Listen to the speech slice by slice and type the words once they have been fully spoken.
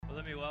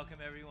welcome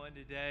everyone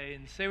today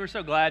and say we're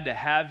so glad to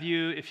have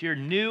you. If you're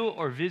new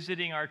or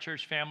visiting our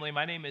church family,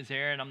 my name is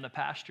Aaron. I'm the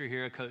pastor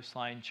here at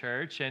Coastline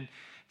Church. And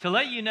to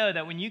let you know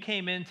that when you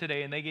came in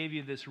today and they gave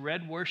you this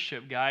red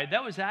worship guide,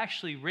 that was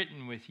actually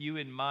written with you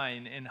in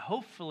mind. And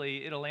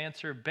hopefully it'll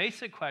answer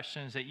basic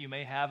questions that you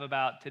may have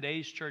about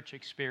today's church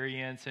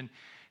experience and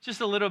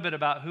just a little bit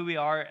about who we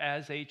are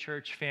as a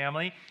church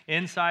family.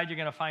 Inside, you're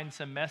going to find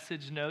some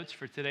message notes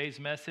for today's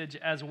message,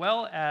 as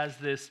well as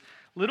this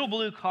little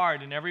blue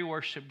card in every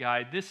worship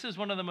guide. This is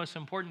one of the most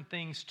important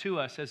things to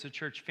us as a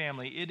church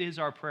family. It is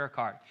our prayer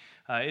card.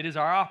 It is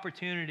our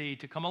opportunity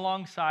to come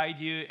alongside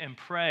you and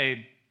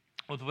pray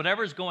with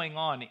whatever's going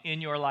on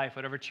in your life,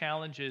 whatever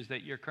challenges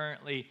that you're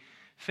currently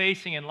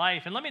facing in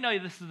life. And let me know,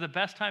 this is the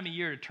best time of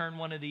year to turn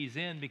one of these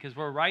in because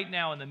we're right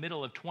now in the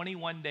middle of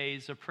 21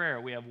 days of prayer.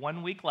 We have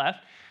 1 week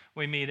left.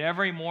 We meet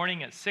every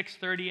morning at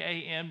 6:30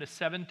 a.m. to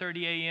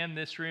 7:30 a.m.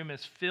 This room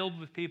is filled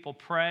with people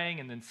praying,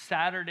 and then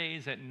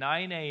Saturdays at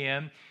 9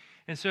 a.m.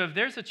 And so if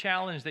there's a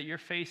challenge that you're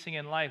facing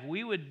in life,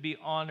 we would be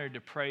honored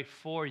to pray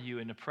for you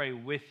and to pray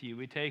with you.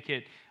 We take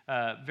it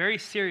very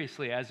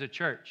seriously as a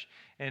church.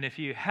 And if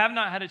you have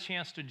not had a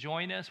chance to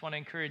join us, I want to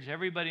encourage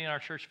everybody in our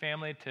church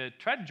family to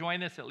try to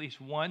join us at least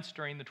once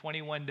during the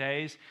 21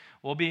 days.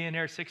 We'll be in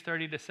here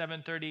 6:30 to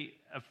 7:30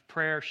 of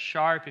prayer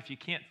sharp. If you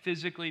can't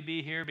physically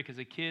be here because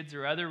of kids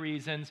or other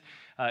reasons,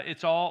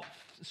 it's all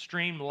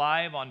streamed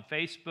live on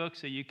Facebook,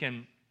 so you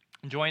can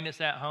join us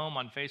at home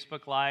on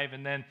Facebook Live.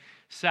 And then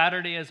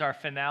Saturday is our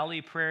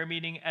finale prayer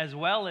meeting, as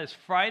well as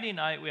Friday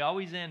night. We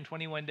always end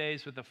 21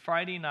 days with a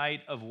Friday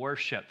night of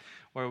worship,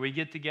 where we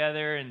get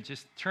together and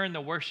just turn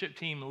the worship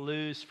team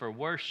loose for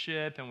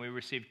worship, and we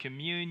receive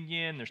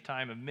communion. There's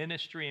time of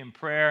ministry and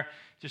prayer.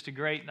 Just a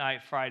great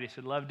night Friday,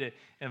 so I'd love to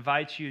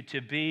invite you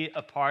to be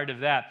a part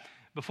of that.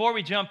 Before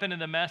we jump into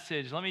the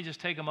message, let me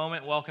just take a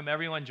moment and welcome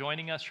everyone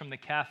joining us from the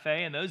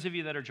cafe, and those of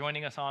you that are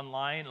joining us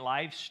online,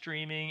 live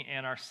streaming,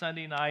 and our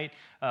Sunday night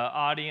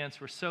audience.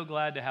 We're so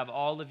glad to have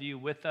all of you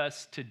with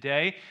us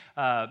today.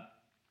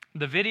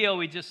 The video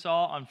we just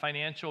saw on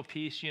Financial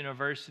Peace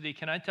University,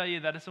 can I tell you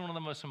that it's one of the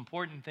most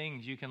important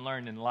things you can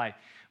learn in life.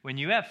 When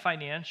you have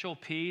financial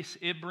peace,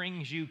 it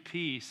brings you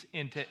peace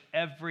into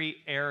every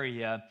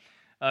area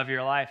of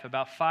your life.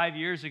 About 5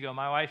 years ago,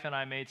 my wife and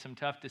I made some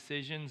tough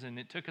decisions, and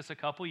it took us a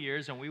couple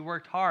years, and we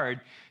worked hard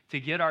to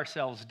get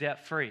ourselves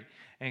debt-free.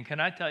 And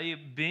can I tell you,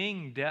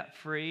 being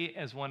debt-free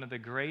is one of the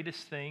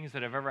greatest things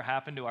that have ever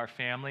happened to our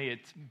family.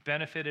 It's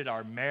benefited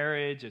our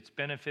marriage. It's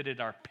benefited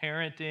our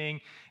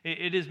parenting.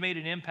 It has made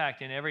an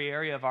impact in every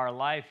area of our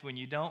life when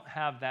you don't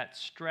have that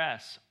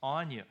stress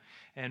on you.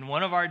 And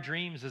one of our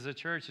dreams as a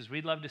church is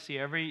we'd love to see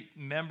every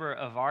member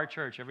of our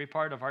church, every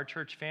part of our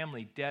church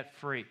family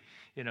debt-free.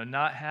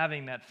 Not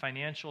having that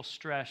financial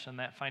stress and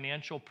that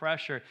financial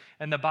pressure.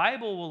 And the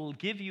Bible will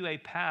give you a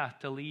path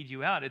to lead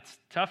you out. It's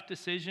tough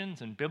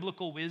decisions and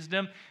biblical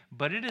wisdom,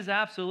 but it is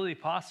absolutely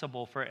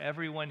possible for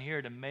everyone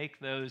here to make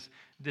those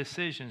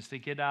decisions to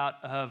get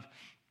out of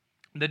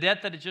the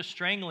debt that is just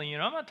strangling you.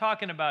 I'm not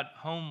talking about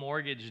home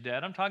mortgage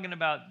debt. I'm talking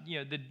about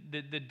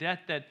the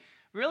debt that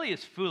really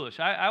is foolish.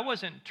 I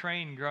wasn't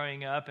trained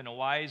growing up in a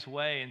wise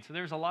way, and so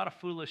there's a lot of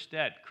foolish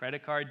debt,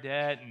 credit card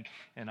debt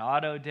and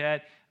auto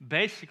debt,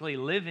 basically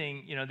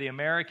living, the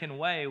American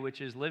way,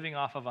 which is living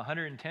off of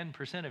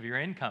 110% of your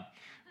income,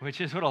 which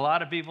is what a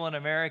lot of people in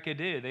America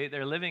do.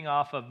 They're living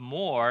off of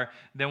more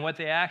than what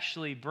they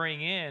actually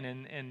bring in,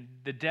 and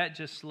the debt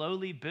just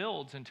slowly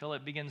builds until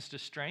it begins to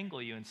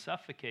strangle you and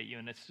suffocate you,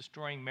 and it's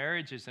destroying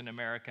marriages in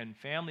America and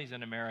families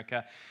in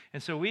America.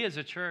 And so we as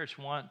a church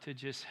want to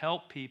just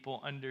help people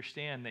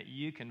understand that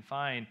you can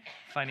find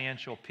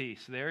financial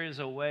peace. There is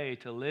a way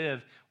to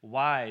live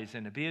wise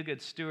and to be a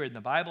good steward. And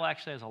the Bible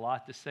actually has a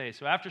lot to say.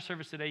 So after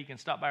service today, you can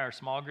stop by our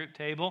small group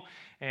table,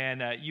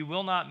 and you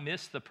will not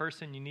miss the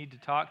person you need to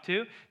talk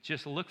to.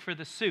 Just look for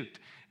the suit.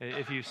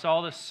 If you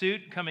saw the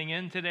suit coming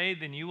in today,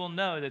 then you will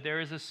know that there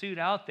is a suit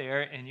out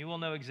there, and you will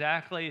know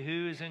exactly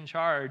who is in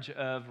charge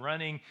of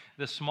running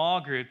the small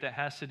group that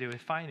has to do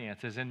with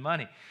finances and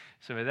money.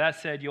 So with that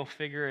said, you'll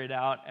figure it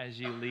out as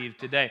you leave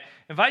today.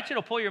 I invite you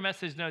to pull your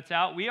message notes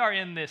out. We are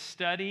in this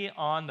study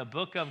on the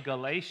book of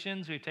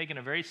Galatians. We've taken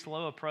a very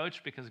slow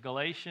approach because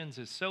Galatians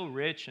is so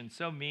rich and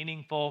so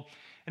meaningful.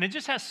 And it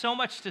just has so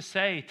much to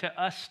say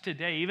to us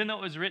today. Even though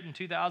it was written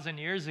 2,000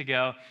 years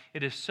ago,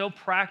 it is so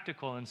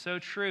practical and so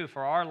true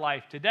for our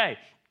life today.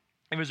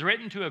 It was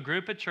written to a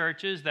group of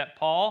churches that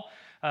Paul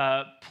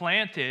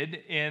planted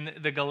in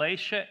the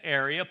Galatia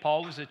area.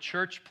 Paul was a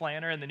church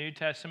planter in the New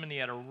Testament. He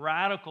had a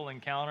radical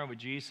encounter with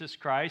Jesus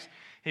Christ.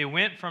 He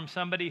went from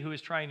somebody who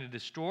was trying to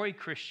destroy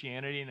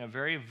Christianity in a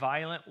very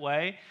violent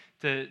way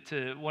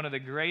to one of the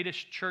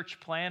greatest church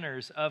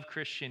planters of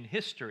Christian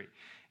history.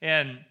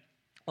 And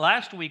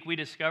last week, we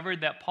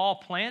discovered that Paul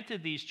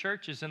planted these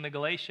churches in the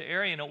Galatia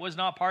area, and it was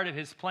not part of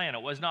his plan.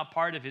 It was not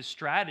part of his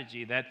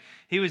strategy, that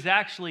he was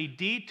actually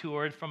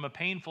detoured from a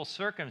painful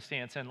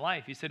circumstance in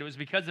life. He said, it was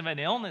because of an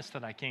illness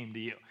that I came to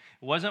you.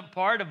 It wasn't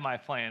part of my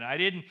plan.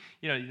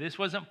 This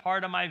wasn't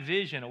part of my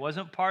vision. It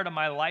wasn't part of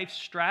my life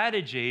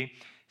strategy.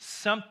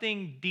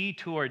 something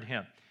detoured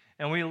him.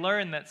 And we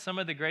learn that some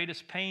of the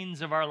greatest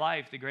pains of our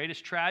life, the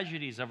greatest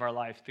tragedies of our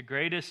life, the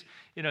greatest,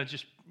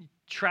 just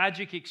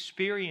tragic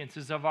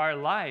experiences of our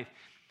life,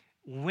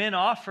 when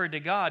offered to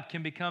God,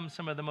 can become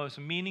some of the most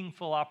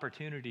meaningful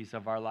opportunities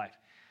of our life.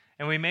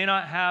 And we may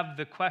not have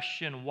the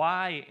question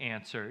why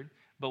answered,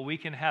 but we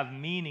can have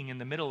meaning in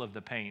the middle of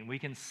the pain. We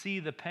can see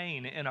the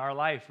pain in our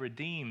life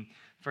redeemed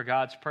for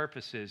God's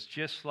purposes,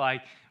 just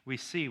like we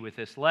see with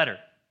this letter.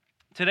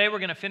 Today we're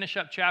going to finish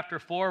up chapter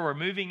 4. We're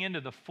moving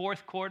into the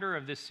fourth quarter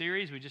of this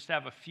series. We just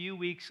have a few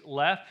weeks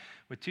left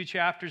with 2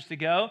 chapters to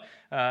go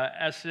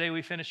as today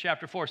we finish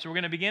chapter 4. So we're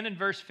going to begin in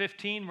verse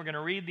 15. We're going to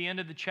read the end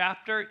of the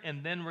chapter,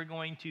 and then we're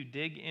going to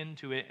dig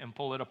into it and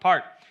pull it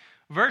apart.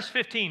 Verse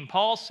 15,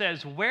 Paul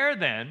says, "Where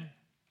then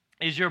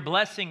is your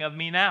blessing of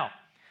me now?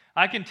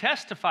 I can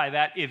testify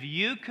that if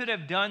you could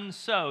have done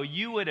so,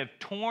 you would have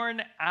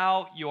torn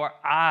out your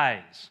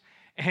eyes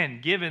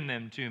and given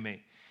them to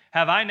me.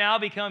 Have I now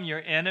become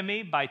your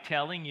enemy by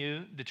telling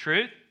you the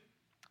truth?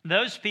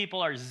 Those people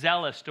are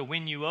zealous to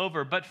win you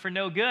over, but for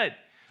no good.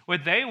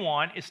 What they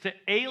want is to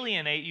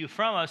alienate you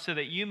from us so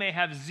that you may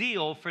have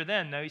zeal for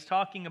them." Now he's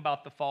talking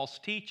about the false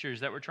teachers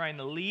that were trying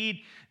to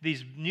lead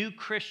these new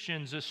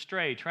Christians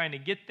astray, trying to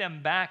get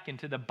them back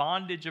into the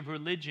bondage of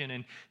religion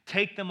and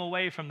take them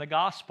away from the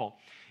gospel.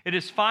 "It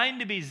is fine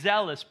to be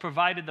zealous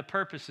provided the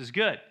purpose is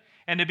good,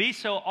 and to be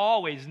so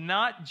always,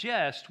 not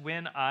just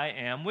when I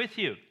am with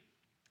you.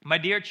 My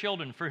dear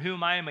children, for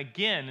whom I am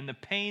again in the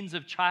pains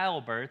of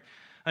childbirth,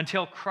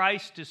 until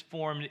Christ is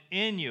formed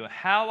in you.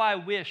 How I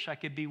wish I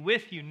could be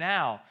with you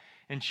now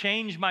and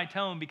change my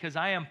tone, because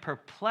I am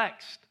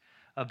perplexed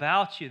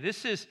about you."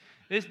 This is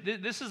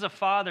a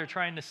father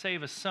trying to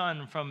save a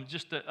son from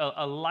just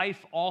a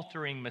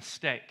life-altering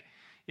mistake.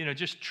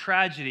 Just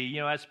tragedy.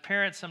 As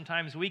parents,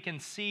 sometimes we can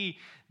see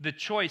the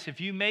choice. If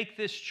you make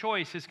this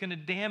choice, it's going to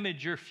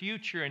damage your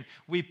future. And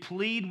we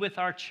plead with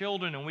our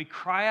children and we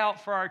cry out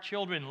for our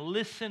children,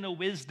 listen to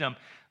wisdom,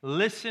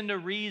 listen to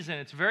reason.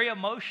 It's very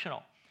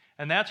emotional.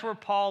 And that's where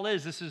Paul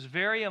is. This is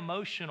very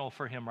emotional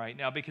for him right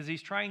now because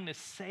he's trying to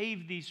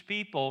save these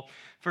people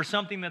for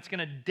something that's going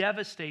to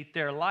devastate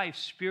their life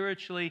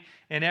spiritually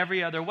in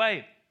every other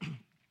way.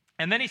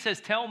 And then he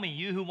says, "Tell me,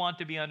 you who want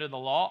to be under the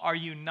law, are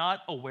you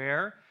not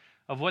aware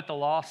of what the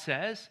law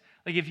says?"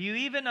 Like, if you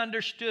even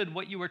understood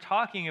what you were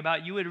talking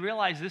about, you would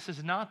realize this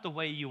is not the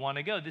way you want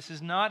to go. This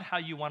is not how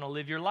you want to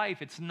live your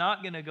life. It's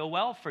not going to go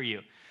well for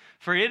you.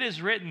 "For it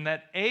is written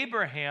that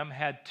Abraham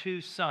had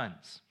 2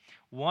 sons,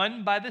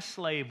 one by the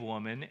slave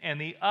woman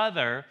and the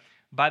other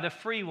by the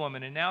free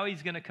woman." And now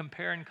he's going to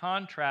compare and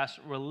contrast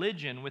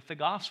religion with the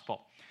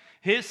gospel.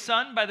 "His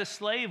son by the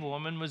slave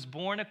woman was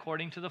born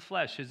according to the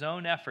flesh," his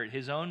own effort,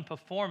 his own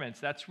performance.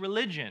 That's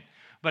religion.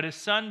 "But his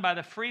son by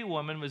the free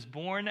woman was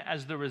born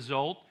as the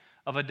result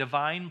of a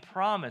divine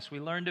promise." We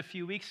learned a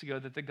few weeks ago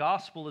that the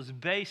gospel is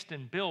based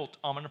and built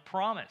on a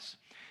promise.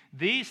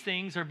 These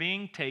things are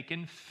being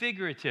taken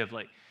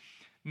figuratively,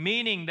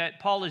 meaning that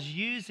Paul is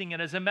using it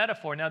as a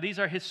metaphor. Now, these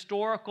are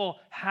historical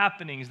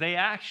happenings. They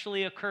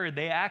actually occurred.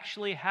 They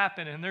actually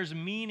happened. And there's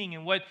meaning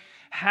in what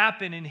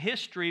happened in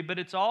history, but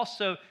it's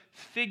also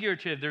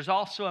figurative. There's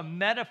also a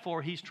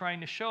metaphor he's trying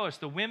to show us.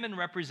 The women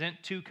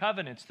represent 2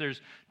 covenants. There's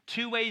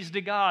 2 ways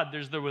to God.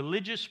 There's the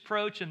religious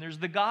approach and there's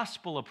the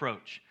gospel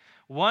approach.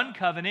 One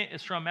covenant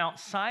is from Mount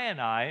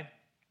Sinai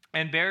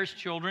and bears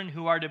children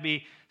who are to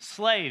be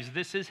slaves.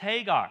 This is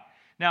Hagar.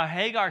 Now,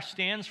 Hagar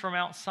stands for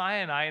Mount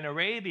Sinai in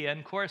Arabia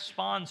and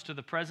corresponds to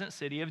the present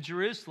city of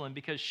Jerusalem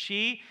because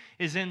she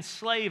is in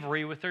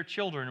slavery with her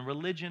children.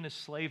 Religion is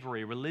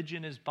slavery.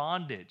 Religion is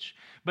bondage.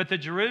 But the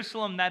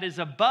Jerusalem that is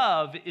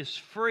above is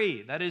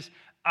free. That is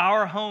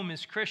our home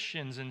as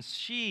Christians, and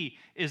she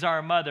is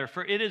our mother.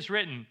 "For it is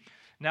written,"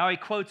 now he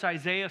quotes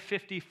Isaiah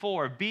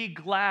 54, "Be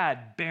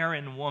glad,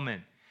 barren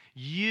woman.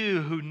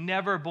 You who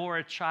never bore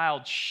a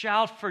child,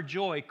 shout for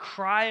joy,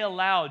 cry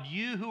aloud,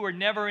 you who were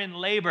never in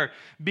labor,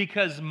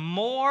 because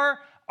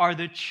more are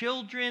the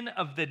children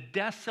of the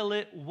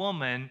desolate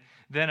woman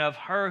than of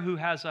her who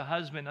has a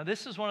husband." Now,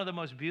 this is one of the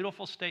most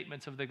beautiful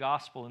statements of the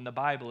gospel in the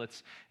Bible.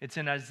 It's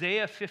in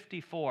Isaiah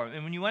 54.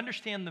 And when you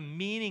understand the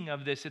meaning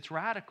of this, it's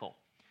radical.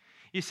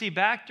 You see,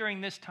 back during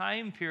this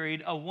time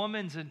period, a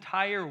woman's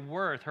entire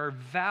worth, her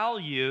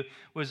value,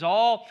 was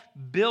all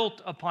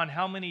built upon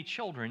how many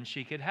children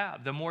she could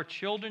have. The more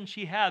children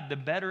she had, the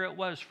better it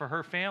was for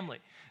her family.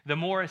 The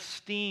more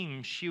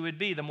esteemed she would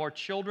be. The more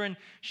children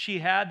she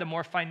had, the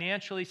more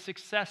financially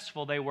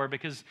successful they were,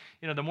 because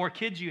the more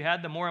kids you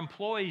had, the more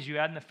employees you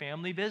had in the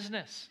family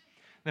business.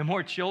 The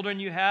more children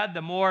you had,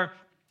 the more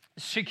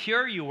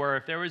secure you were.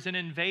 If there was an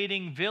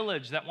invading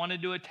village that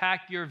wanted to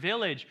attack your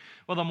village,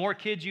 well, the more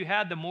kids you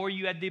had, the more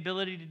you had the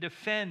ability to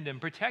defend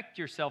and protect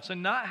yourself. So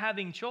not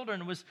having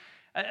children was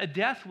a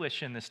death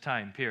wish in this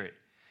time period.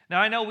 Now,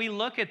 I know we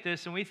look at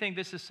this and we think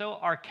this is so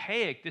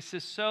archaic. This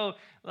is so,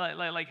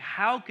 like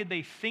how could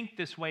they think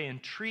this way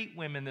and treat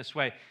women this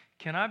way?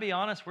 Can I be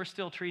honest? We're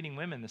still treating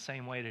women the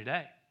same way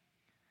today.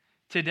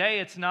 Today,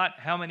 it's not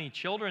how many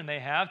children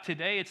they have.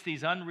 Today, it's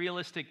these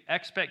unrealistic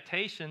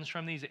expectations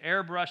from these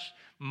airbrushed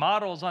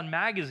models on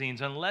magazines.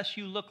 Unless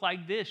you look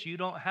like this, you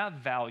don't have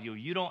value.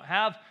 You don't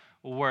have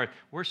worth.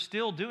 We're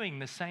still doing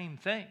the same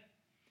thing.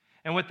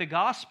 And what the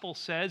gospel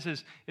says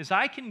is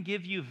I can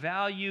give you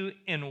value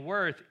and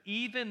worth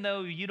even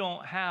though you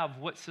don't have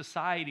what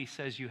society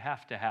says you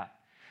have to have.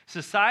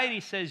 Society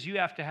says you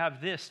have to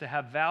have this to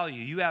have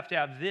value. You have to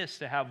have this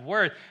to have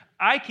worth.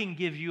 I can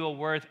give you a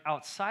worth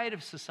outside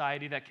of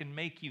society that can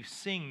make you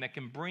sing, that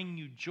can bring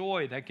you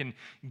joy, that can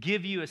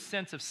give you a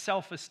sense of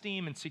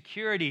self-esteem and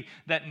security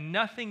that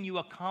nothing you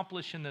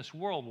accomplish in this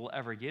world will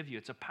ever give you.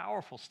 It's a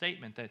powerful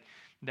statement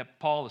that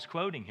Paul is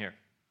quoting here.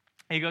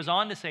 He goes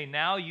on to say,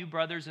 now you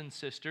brothers and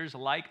sisters,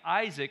 like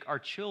Isaac, are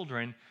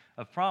children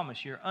of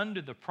promise. You're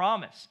under the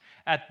promise.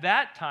 At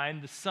that time,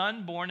 the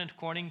son born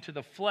according to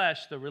the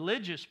flesh, the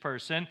religious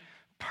person,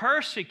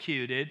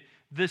 persecuted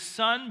the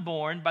son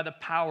born by the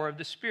power of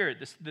the Spirit.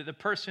 The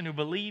person who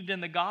believed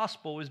in the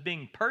gospel was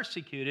being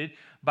persecuted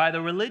by the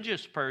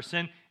religious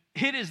person.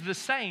 It is the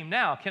same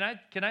now.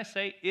 Can I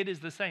say it is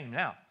the same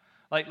now?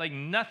 Like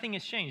nothing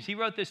has changed. He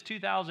wrote this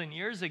 2,000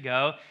 years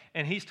ago,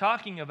 and he's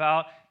talking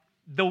about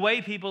the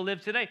way people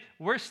live today.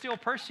 We're still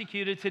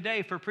persecuted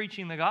today for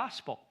preaching the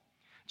gospel.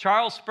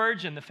 Charles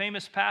Spurgeon, the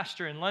famous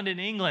pastor in London,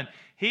 England,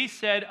 he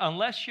said,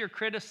 unless you're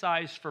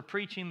criticized for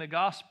preaching the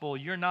gospel,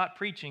 you're not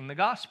preaching the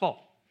gospel.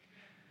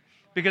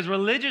 Because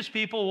religious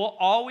people will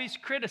always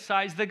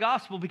criticize the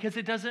gospel because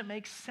it doesn't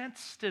make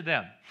sense to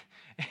them.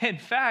 In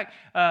fact,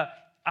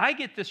 I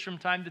get this from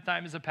time to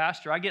time as a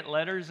pastor. I get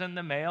letters in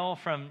the mail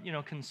from,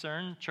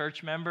 concerned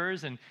church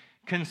members and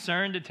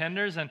concerned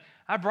attenders, and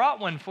I brought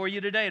one for you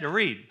today to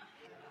read.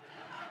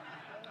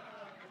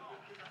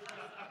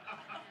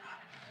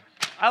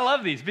 I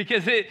love these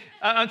because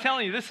I'm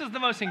telling you, this is the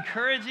most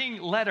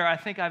encouraging letter I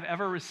think I've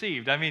ever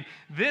received. I mean,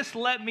 this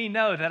let me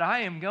know that I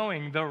am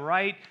going the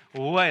right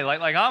way,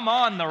 like I'm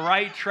on the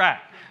right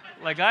track.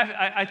 Like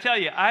I tell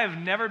you, I have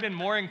never been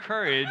more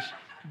encouraged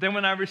than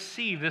when I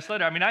received this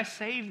letter. I mean, I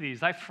save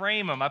these, I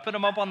frame them, I put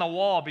them up on the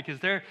wall because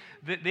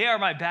they are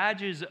my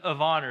badges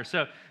of honor.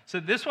 So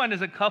this one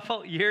is a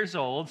couple years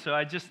old, so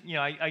I just,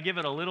 I give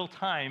it a little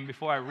time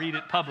before I read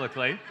it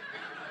publicly.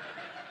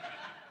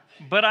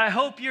 But I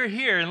hope you're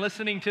here and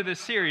listening to this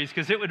series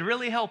because it would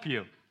really help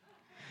you.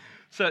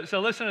 So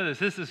listen to this.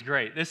 This is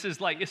great. This is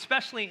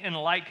especially in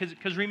light,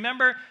 because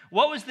remember,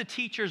 what was the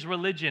teacher's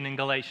religion in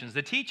Galatians?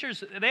 The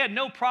teachers, they had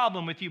no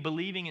problem with you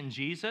believing in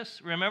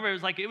Jesus. Remember,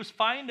 it was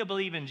fine to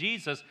believe in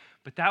Jesus,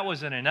 but that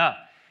wasn't enough.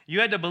 You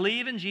had to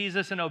believe in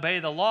Jesus and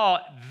obey the law,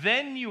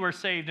 then you were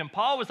saved. And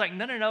Paul was like,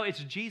 no, it's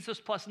Jesus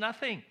plus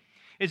nothing.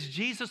 It's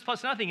Jesus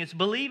plus nothing. It's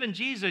believe in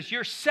Jesus,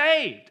 you're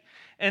saved.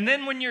 And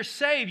then when you're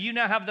saved, you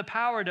now have the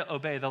power to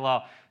obey the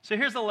law. So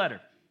here's the letter.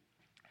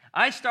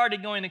 I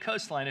started going to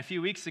Coastline a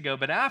few weeks ago,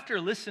 but after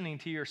listening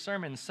to your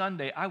sermon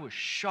Sunday, I was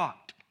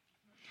shocked.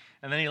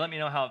 And then he let me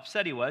know how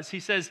upset he was.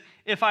 He says,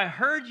 if I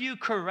heard you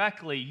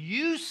correctly,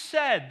 you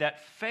said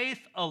that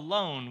faith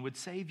alone would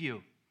save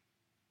you.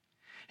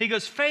 He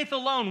goes, faith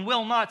alone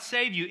will not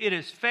save you. It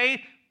is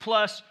faith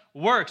plus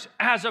works.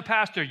 As a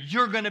pastor,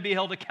 you're going to be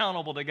held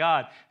accountable to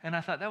God. And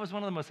I thought that was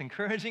one of the most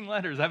encouraging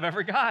letters I've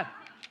ever got.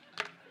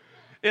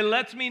 It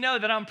lets me know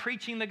that I'm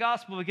preaching the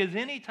gospel because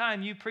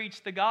anytime you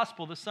preach the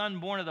gospel, the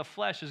son born of the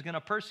flesh is going to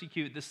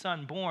persecute the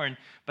son born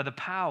by the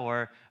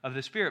power of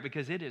the Spirit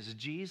because it is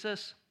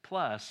Jesus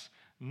plus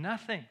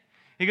nothing.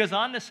 He goes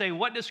on to say,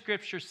 what does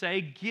Scripture say?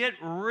 Get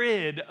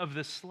rid of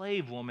the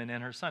slave woman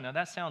and her son. Now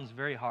that sounds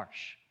very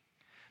harsh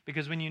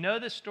because when you know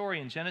this story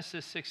in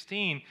Genesis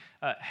 16,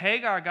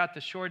 Hagar got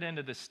the short end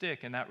of the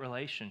stick in that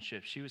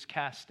relationship. She was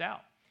cast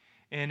out.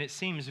 And it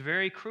seems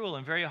very cruel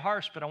and very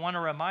harsh, but I want to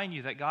remind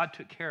you that God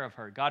took care of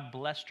her. God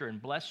blessed her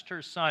and blessed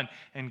her son,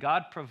 and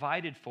God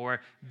provided for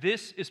her.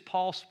 This is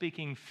Paul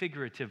speaking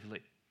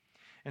figuratively.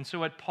 And so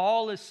what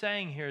Paul is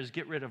saying here is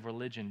get rid of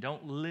religion.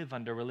 Don't live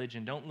under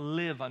religion. Don't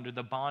live under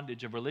the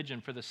bondage of religion.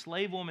 For the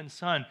slave woman's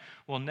son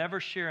will never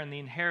share in the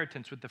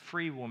inheritance with the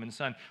free woman's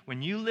son.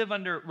 When you live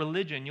under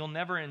religion, you'll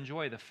never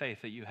enjoy the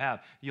faith that you have.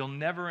 You'll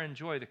never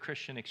enjoy the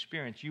Christian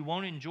experience. You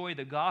won't enjoy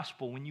the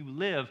gospel when you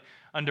live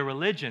under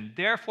religion.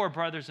 Therefore,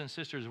 brothers and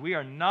sisters, we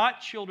are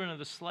not children of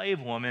the slave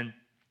woman,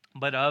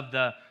 but of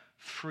the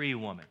free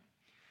woman.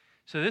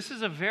 So this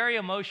is a very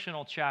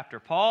emotional chapter.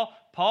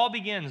 Paul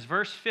begins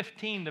verse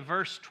 15 to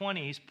verse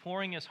 20. He's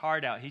pouring his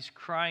heart out. He's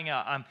crying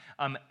out,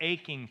 I'm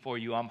aching for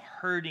you. I'm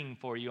hurting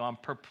for you. I'm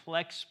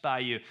perplexed by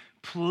you.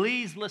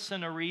 Please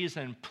listen to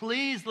reason.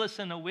 Please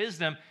listen to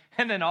wisdom.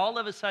 And then all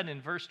of a sudden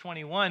in verse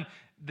 21,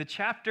 the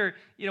chapter,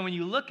 when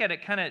you look at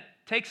it, kind of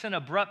takes an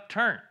abrupt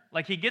turn.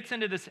 Like he gets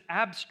into this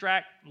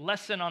abstract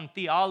lesson on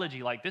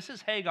theology, like this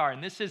is Hagar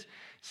and this is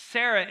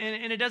Sarah,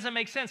 and it doesn't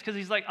make sense because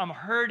he's like, I'm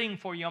hurting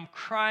for you, I'm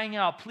crying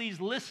out,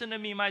 please listen to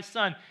me, my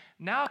son.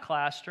 Now,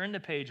 class, turn to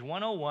page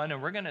 101,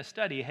 and we're going to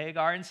study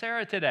Hagar and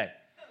Sarah today.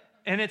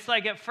 And it's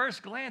like at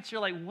first glance,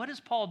 you're like, what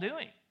is Paul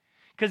doing?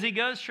 Because he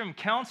goes from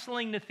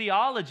counseling to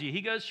theology.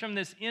 He goes from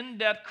this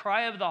in-depth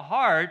cry of the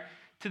heart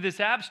to this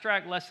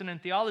abstract lesson in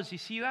theology.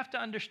 See, you have to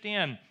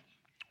understand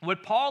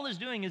what Paul is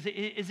doing is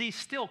he's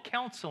still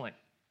counseling.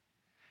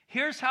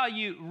 Here's how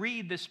you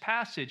read this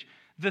passage.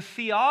 The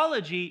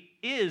theology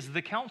is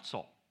the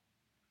counsel.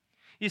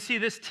 You see,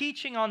 this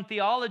teaching on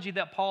theology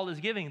that Paul is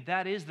giving,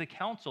 that is the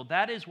counsel.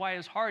 That is why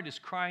his heart is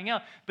crying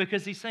out,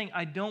 because he's saying,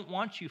 I don't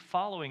want you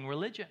following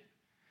religion.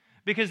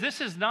 Because this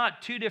is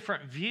not two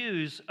different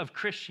views of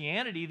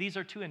Christianity. These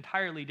are two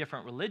entirely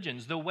different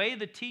religions. The way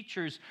the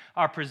teachers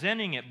are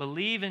presenting it,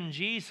 believe in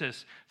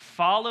Jesus,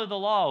 follow the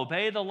law,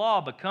 obey the law,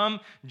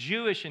 become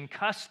Jewish in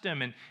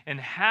custom and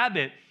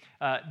habit,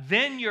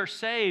 then you're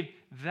saved.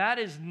 That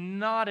is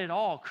not at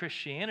all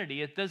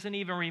Christianity. It doesn't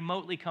even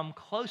remotely come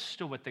close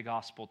to what the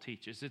gospel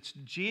teaches. It's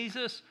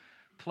Jesus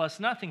plus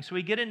nothing. So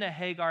we get into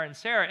Hagar and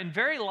Sarah, and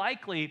very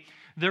likely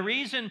the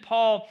reason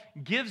Paul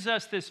gives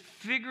us this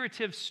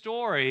figurative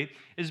story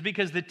is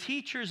because the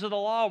teachers of the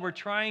law were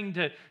trying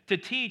to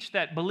teach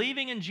that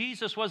believing in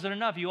Jesus wasn't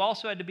enough. You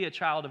also had to be a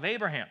child of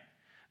Abraham.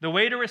 The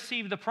way to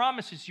receive the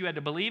promises, you had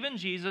to believe in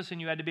Jesus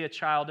and you had to be a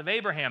child of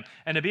Abraham.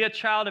 And to be a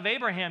child of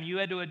Abraham, you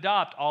had to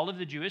adopt all of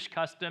the Jewish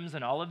customs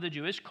and all of the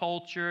Jewish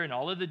culture and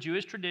all of the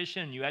Jewish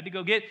tradition. You had to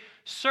go get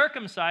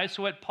circumcised.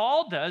 So what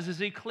Paul does is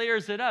he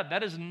clears it up.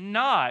 That is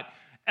not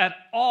at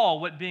all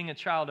what being a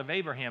child of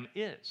Abraham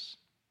is.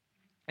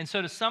 And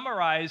so to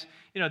summarize,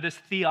 this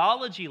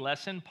theology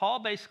lesson,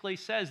 Paul basically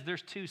says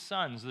there's two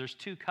sons, there's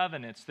two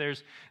covenants,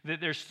 there's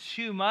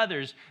two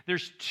mothers,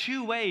 there's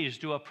two ways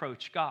to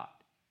approach God.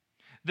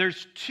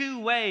 There's two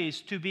ways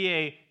to be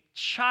a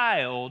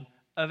child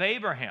of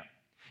Abraham.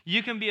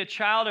 You can be a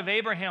child of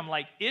Abraham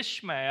like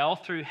Ishmael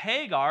through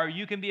Hagar.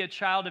 You can be a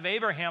child of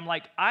Abraham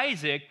like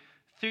Isaac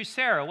through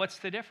Sarah. What's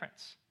the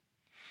difference?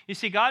 You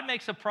see, God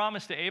makes a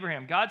promise to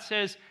Abraham. God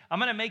says, I'm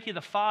going to make you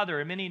the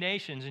father of many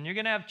nations, and you're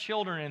going to have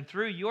children, and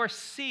through your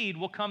seed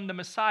will come the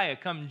Messiah,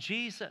 come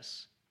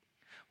Jesus.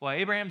 Well,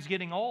 Abraham's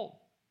getting old,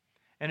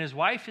 and his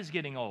wife is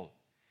getting old.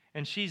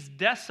 And she's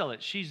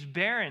desolate. She's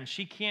barren.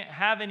 She can't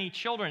have any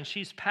children.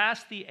 She's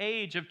past the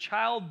age of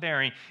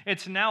childbearing.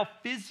 It's now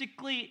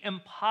physically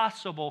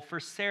impossible for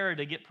Sarah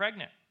to get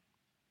pregnant.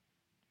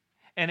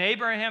 And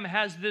Abraham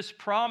has this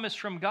promise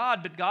from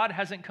God, but God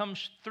hasn't come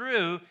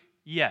through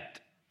yet.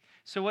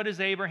 So what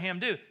does Abraham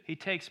do? He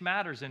takes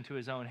matters into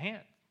his own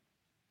hand.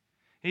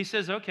 He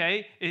says,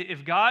 okay,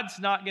 if God's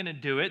not going to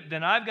do it,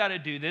 then I've got to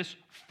do this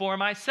for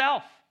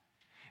myself.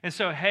 And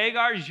so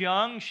Hagar's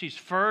young, she's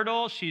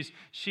fertile,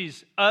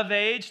 she's of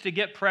age to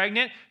get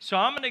pregnant. So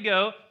I'm going to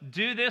go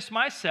do this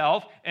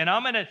myself, and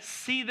I'm going to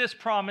see this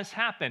promise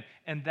happen.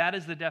 And that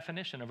is the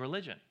definition of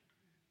religion.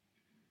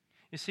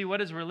 You see,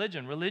 what is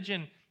religion?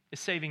 Religion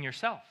is saving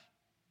yourself.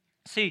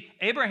 See,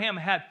 Abraham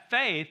had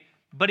faith,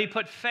 but he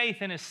put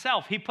faith in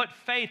himself. He put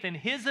faith in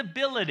his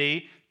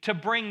ability to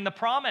bring the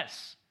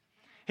promise.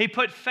 He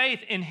put faith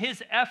in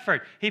his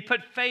effort. He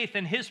put faith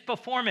in his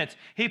performance.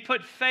 He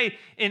put faith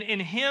in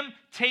him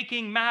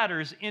taking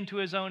matters into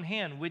his own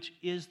hand, which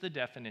is the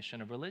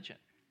definition of religion.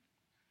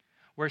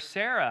 Where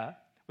Sarah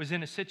was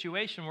in a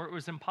situation where it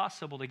was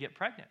impossible to get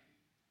pregnant.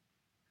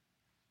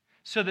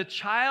 So the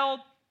child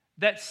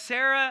that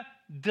Sarah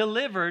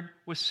delivered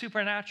was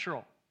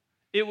supernatural.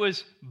 It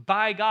was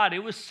by God.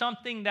 It was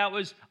something that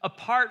was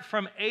apart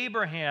from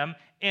Abraham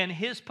and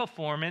his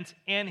performance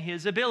and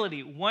his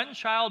ability. One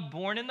child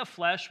born in the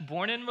flesh,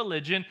 born in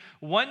religion.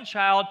 One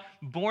child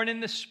born in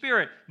the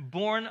spirit,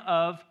 born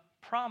of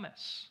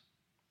promise.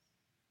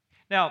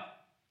 Now,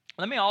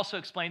 let me also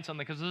explain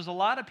something, because there's a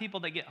lot of people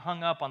that get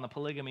hung up on the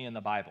polygamy in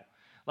the Bible.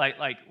 Like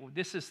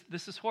this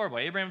is horrible.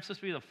 Abraham's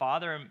supposed to be the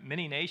father of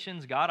many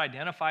nations. God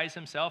identifies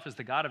himself as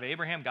the God of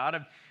Abraham, God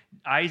of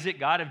Isaac,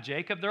 God of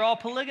Jacob. They're all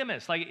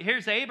polygamists. Like,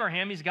 here's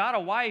Abraham. He's got a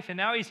wife, and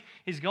now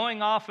he's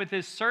going off with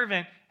his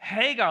servant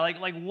Hagar.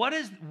 Like what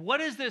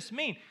does this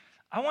mean?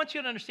 I want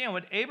you to understand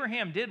what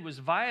Abraham did was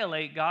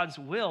violate God's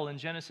will in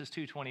Genesis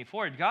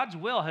 2:24. God's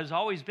will has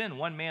always been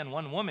one man,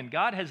 one woman.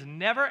 God has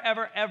never,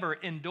 ever, ever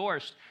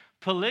endorsed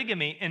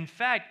polygamy. In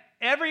fact,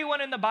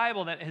 everyone in the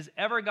Bible that has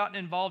ever gotten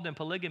involved in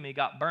polygamy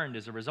got burned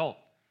as a result,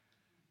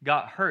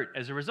 got hurt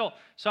as a result.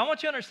 So I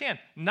want you to understand,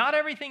 not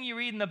everything you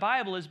read in the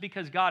Bible is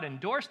because God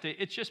endorsed it.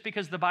 It's just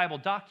because the Bible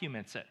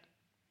documents it.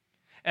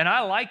 And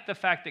I like the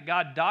fact that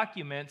God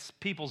documents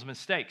people's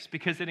mistakes,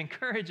 because it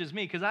encourages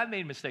me, because I've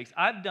made mistakes.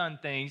 I've done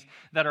things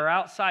that are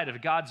outside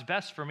of God's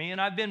best for me,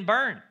 and I've been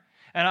burned.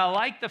 And I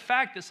like the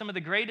fact that some of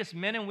the greatest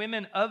men and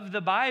women of the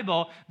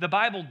Bible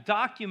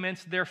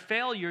documents their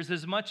failures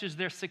as much as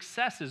their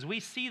successes. We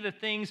see the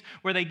things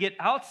where they get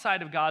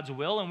outside of God's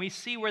will, and we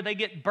see where they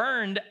get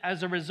burned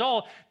as a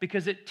result,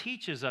 because it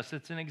teaches us.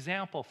 It's an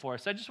example for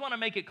us. I just want to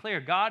make it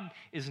clear, God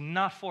is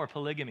not for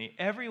polygamy.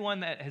 Everyone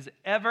that has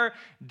ever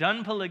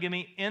done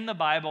polygamy in the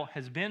Bible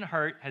has been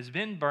hurt, has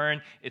been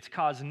burned. It's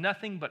caused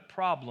nothing but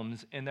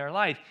problems in their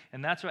life.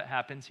 And that's what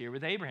happens here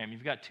with Abraham.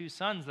 You've got two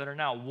sons that are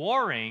now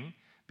warring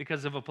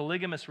because of a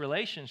polygamous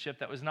relationship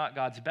that was not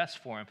God's best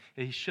for him.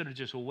 He should have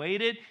just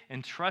waited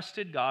and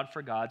trusted God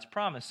for God's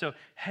promise. So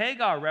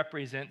Hagar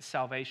represents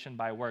salvation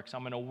by works.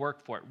 I'm going to work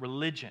for it.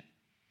 Religion.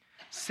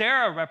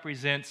 Sarah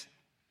represents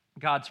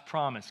God's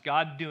promise,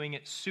 God doing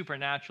it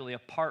supernaturally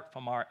apart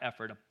from our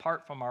effort,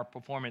 apart from our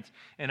performance.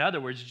 In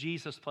other words,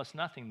 Jesus plus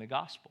nothing, the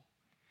gospel.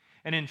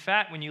 And in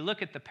fact, when you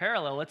look at the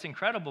parallel, it's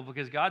incredible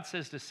because God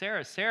says to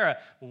Sarah, Sarah,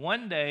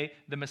 one day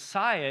the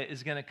Messiah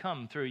is going to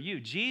come through you.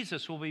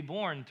 Jesus will be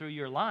born through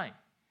your line.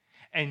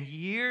 And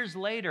years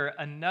later,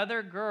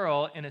 another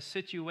girl in a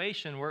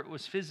situation where it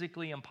was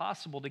physically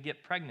impossible to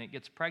get pregnant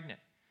gets pregnant.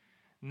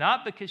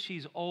 Not because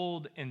she's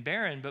old and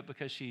barren, but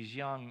because she's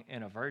young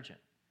and a virgin.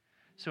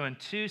 So in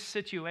two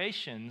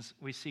situations,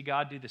 we see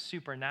God do the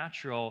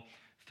supernatural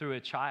through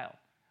a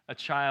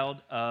child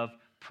of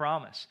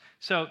promise.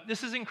 So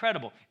this is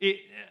incredible.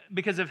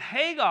 Because if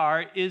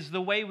Hagar is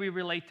the way we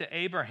relate to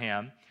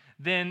Abraham,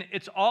 then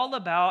it's all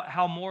about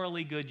how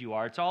morally good you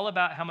are. It's all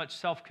about how much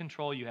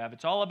self-control you have.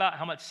 It's all about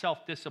how much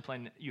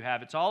self-discipline you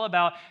have. It's all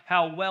about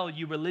how well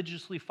you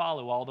religiously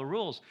follow all the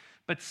rules.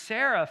 But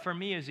Sarah, for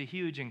me, is a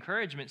huge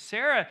encouragement.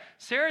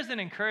 Sarah's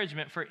an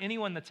encouragement for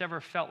anyone that's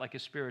ever felt like a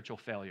spiritual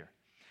failure.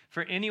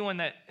 For anyone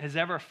that has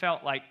ever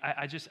felt like,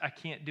 I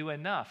can't do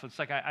enough. It's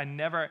like I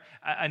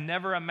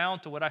never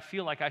amount to what I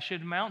feel like I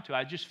should amount to.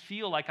 I just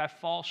feel like I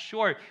fall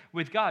short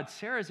with God.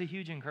 Sarah's a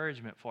huge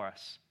encouragement for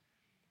us.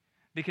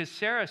 Because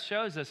Sarah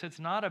shows us it's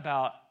not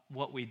about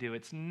what we do.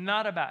 It's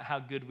not about how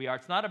good we are.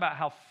 It's not about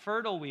how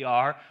fertile we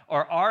are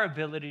or our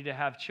ability to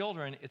have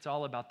children. It's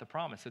all about the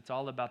promise. It's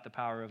all about the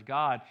power of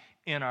God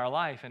in our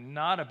life and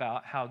not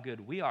about how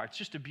good we are. It's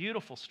just a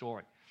beautiful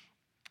story.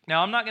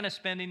 Now, I'm not going to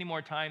spend any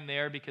more time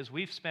there because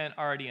we've spent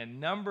already a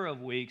number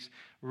of weeks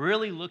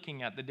really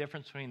looking at the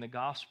difference between the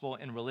gospel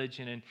and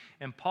religion.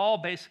 And Paul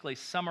basically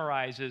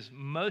summarizes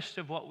most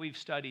of what we've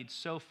studied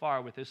so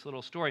far with this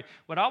little story.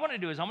 What I want to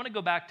do is I want to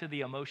go back to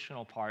the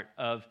emotional part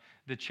of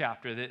the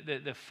chapter,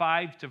 the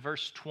 5 to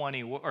verse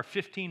 20 or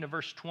 15 to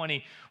verse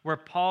 20, where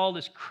Paul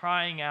is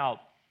crying out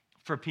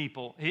for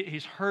people.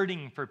 He's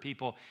hurting for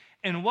people.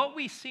 And what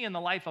we see in the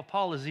life of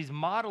Paul is he's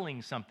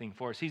modeling something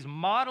for us. He's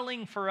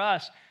modeling for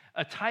us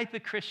a type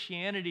of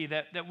Christianity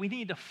that we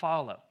need to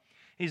follow.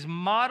 He's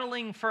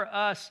modeling for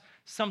us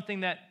something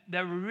that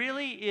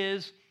really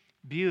is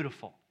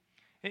beautiful.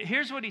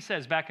 Here's what he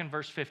says back in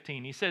verse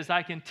 15. He says,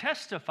 I can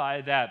testify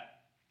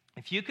that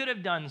if you could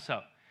have done so,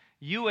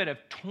 you would have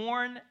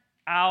torn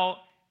out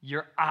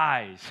your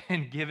eyes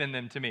and given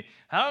them to me.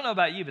 I don't know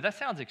about you, but that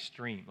sounds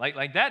extreme.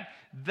 Like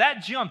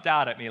that jumped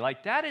out at me.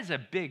 Like that is a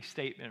big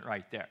statement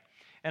right there.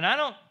 And I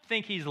don't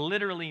think he's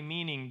literally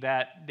meaning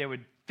that they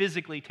would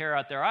physically tear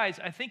out their eyes.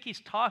 I think he's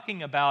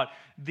talking about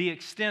the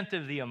extent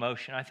of the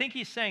emotion. I think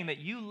he's saying that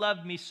you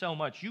love me so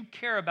much, you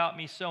care about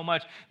me so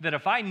much, that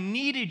if I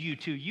needed you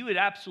to, you would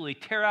absolutely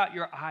tear out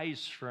your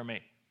eyes for me.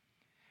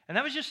 And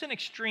that was just an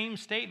extreme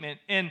statement.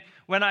 And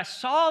when I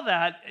saw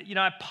that,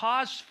 I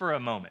paused for a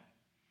moment.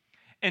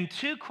 And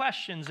two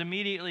questions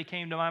immediately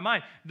came to my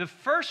mind. The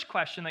first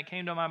question that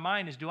came to my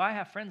mind is, do I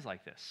have friends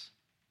like this?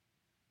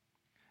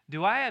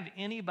 Do I have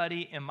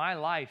anybody in my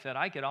life that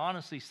I could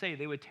honestly say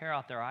they would tear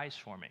out their eyes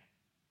for me?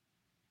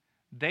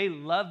 They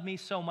love me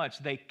so much,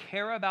 they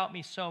care about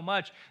me so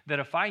much that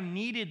if I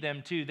needed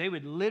them to, they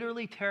would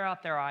literally tear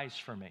out their eyes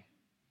for me.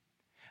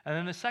 And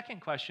then the second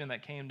question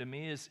that came to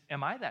me is,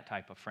 am I that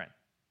type of friend?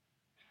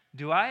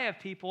 Do I have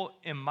people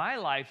in my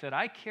life that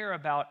I care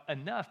about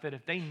enough that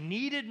if they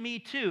needed me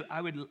to,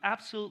 I would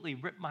absolutely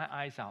rip my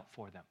eyes out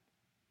for them?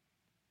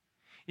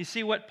 You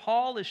see, what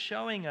Paul is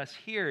showing us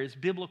here is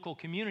biblical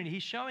community.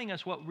 He's showing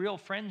us what real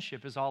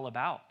friendship is all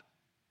about.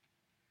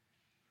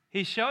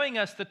 He's showing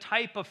us the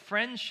type of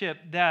friendship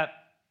that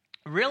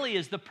really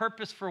is the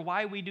purpose for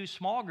why we do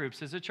small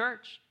groups as a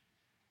church.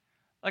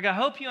 Like, I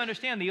hope you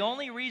understand, the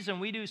only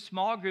reason we do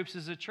small groups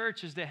as a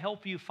church is to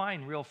help you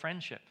find real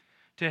friendship,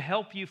 to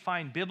help you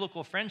find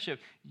biblical friendship.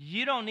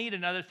 You don't need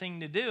another thing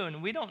to do,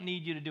 and we don't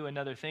need you to do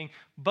another thing,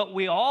 but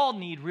we all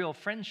need real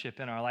friendship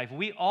in our life.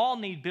 We all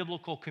need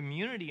biblical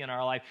community in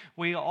our life.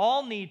 We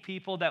all need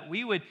people that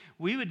we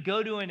would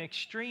go to an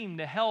extreme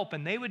to help,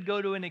 and they would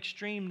go to an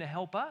extreme to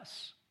help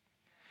us.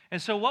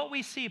 And so what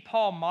we see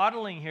Paul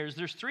modeling here is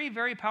there's three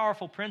very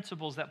powerful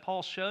principles that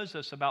Paul shows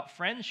us about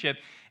friendship,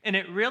 and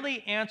it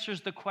really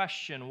answers the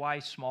question, why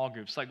small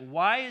groups? Like,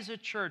 why as a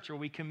church are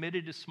we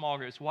committed to small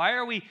groups? Why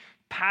are we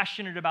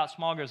passionate about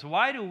small groups?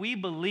 Why do we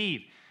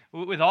believe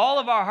with all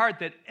of our heart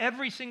that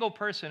every single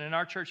person in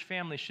our church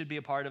family should be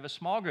a part of a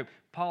small group?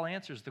 Paul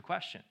answers the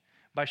question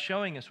by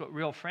showing us what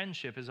real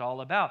friendship is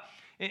all about.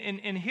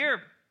 And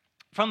here,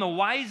 from the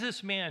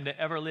wisest man to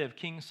ever live,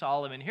 King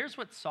Solomon, here's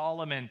what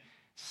Solomon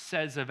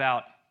says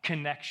about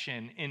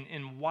connection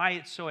and why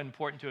it's so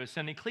important to us.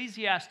 In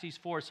Ecclesiastes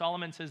 4,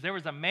 Solomon says, there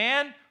was a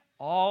man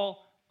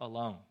all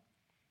alone.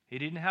 He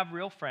didn't have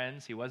real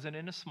friends. He wasn't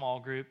in a small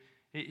group.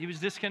 He was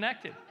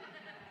disconnected.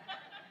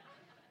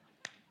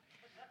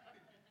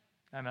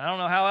 I don't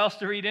know how else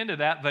to read into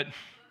that, but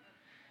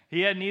he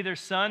had neither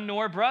son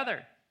nor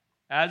brother.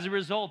 As a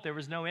result, there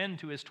was no end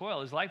to his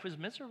toil. His life was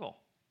miserable.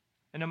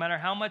 And no matter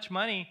how much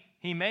money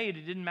he made,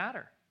 it didn't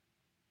matter.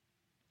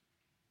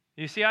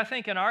 You see, I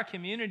think in our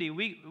community,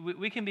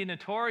 we can be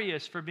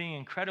notorious for being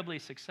incredibly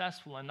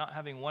successful and not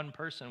having one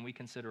person we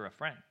consider a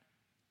friend.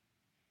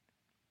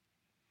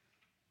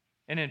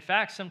 And in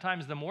fact,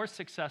 sometimes the more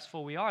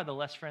successful we are, the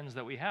less friends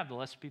that we have, the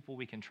less people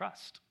we can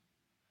trust.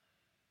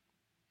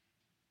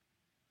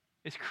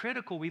 It's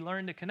critical we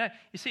learn to connect.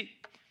 You see,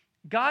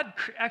 God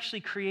actually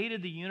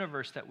created the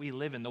universe that we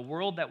live in, the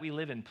world that we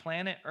live in,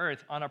 planet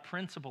Earth, on a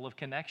principle of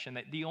connection,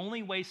 that the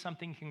only way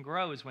something can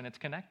grow is when it's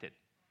connected.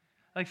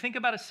 Like, think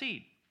about a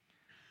seed.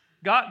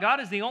 God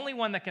is the only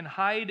one that can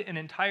hide an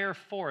entire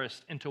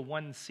forest into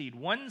one seed.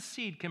 One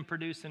seed can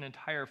produce an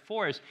entire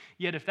forest,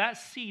 yet if that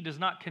seed does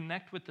not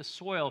connect with the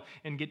soil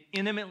and get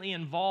intimately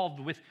involved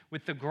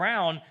with the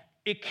ground,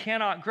 it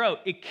cannot grow.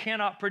 It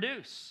cannot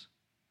produce.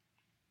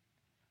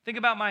 Think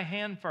about my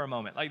hand for a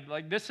moment.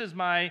 Like this is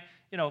my,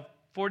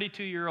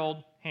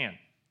 42-year-old hand.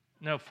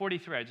 No,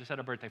 43. I just had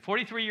a birthday.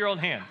 43-year-old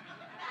hand.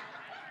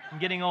 I'm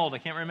getting old. I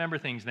can't remember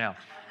things now.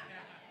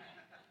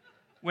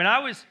 When I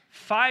was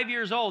 5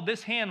 years old,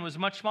 this hand was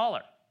much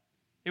smaller.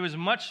 It was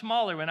much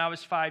smaller when I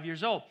was 5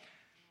 years old.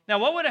 Now,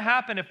 what would have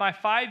happened if my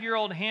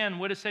 5-year-old hand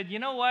would have said, you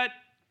know what?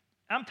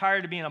 I'm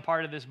tired of being a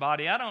part of this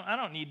body. I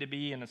don't need to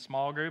be in a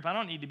small group. I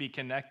don't need to be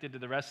connected to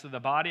the rest of the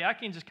body. I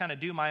can just kind of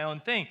do my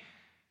own thing.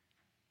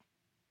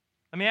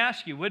 Let me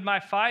ask you, would my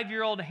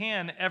 5-year-old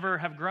hand ever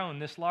have grown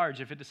this large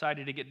if it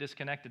decided to get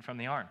disconnected from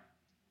the arm?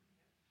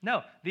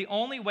 No. The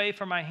only way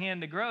for my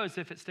hand to grow is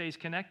if it stays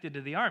connected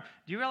to the arm.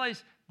 Do you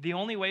realize the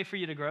only way for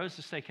you to grow is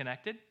to stay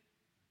connected?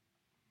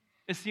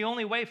 It's the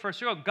only way for us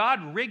to grow.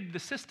 God rigged the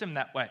system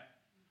that way.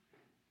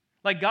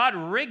 Like, God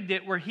rigged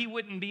it where he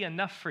wouldn't be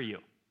enough for you.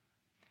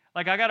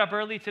 Like, I got up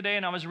early today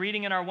and I was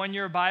reading in our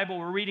one-year Bible.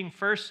 We're reading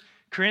 1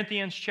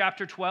 Corinthians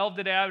chapter 12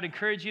 today. I would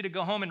encourage you to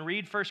go home and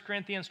read 1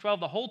 Corinthians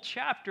 12. The whole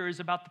chapter is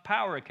about the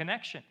power of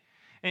connection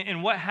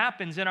and what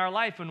happens in our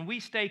life when we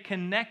stay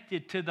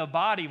connected to the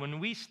body, when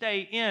we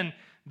stay in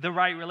the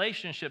right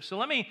relationship. So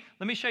let me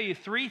show you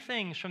three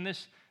things from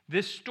this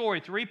story,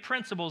 three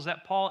principles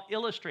that Paul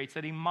illustrates,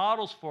 that he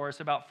models for us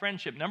about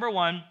friendship. Number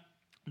one,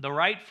 the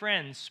right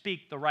friends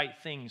speak the right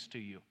things to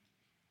you.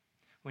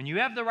 When you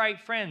have the right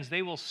friends,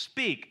 they will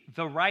speak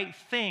the right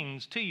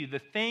things to you, the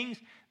things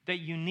that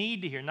you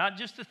need to hear. Not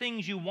just the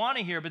things you want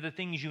to hear, but the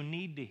things you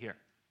need to hear.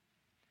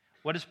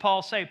 What does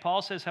Paul say?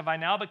 Paul says, have I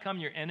now become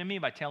your enemy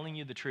by telling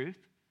you the truth?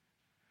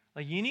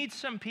 Like, you need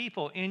some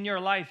people in your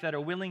life that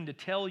are willing to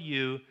tell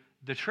you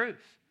the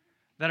truth,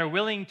 that are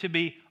willing to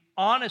be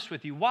honest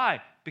with you.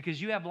 Why?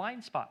 Because you have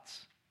blind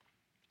spots.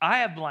 I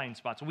have blind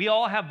spots. We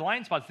all have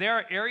blind spots. There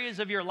are areas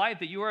of your life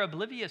that you are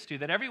oblivious to,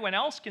 that everyone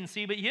else can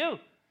see but you.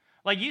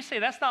 Like, you say,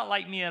 that's not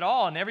like me at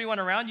all, and everyone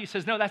around you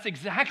says, no, that's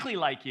exactly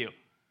like you.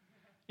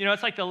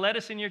 It's like the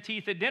lettuce in your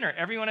teeth at dinner.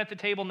 Everyone at the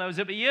table knows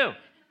it but you.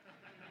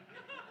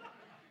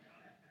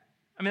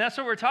 I mean, that's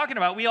what we're talking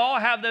about. We all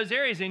have those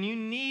areas, and you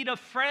need a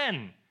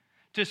friend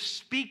to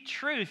speak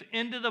truth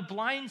into the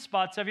blind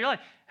spots of your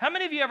life. How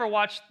many of you ever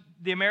watched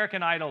the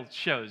American Idol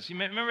shows? You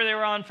remember they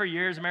were on for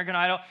years, American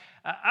Idol?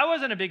 I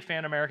wasn't a big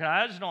fan of American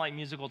Idol. I just don't like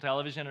musical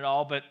television at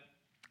all, but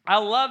I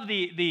love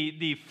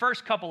the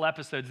first couple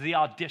episodes, the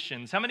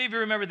auditions. How many of you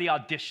remember the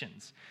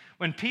auditions?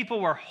 When people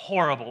were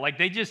horrible, like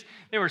they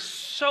were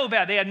so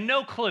bad. They had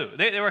no clue.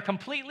 They were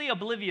completely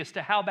oblivious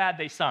to how bad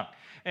they sung.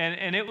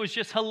 And it was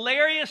just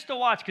hilarious to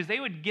watch because they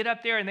would get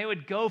up there and they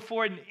would go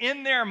for it. And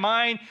in their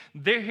mind,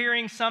 they're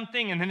hearing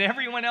something, and then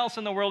everyone else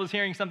in the world is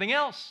hearing something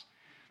else.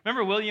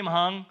 Remember William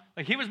Hung?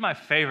 Like, he was my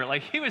favorite.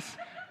 Like, he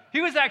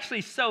was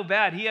actually so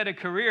bad, he had a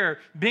career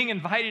being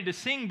invited to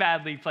sing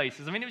badly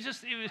places. I mean, it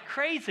was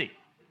crazy.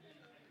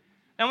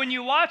 Now, when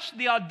you watch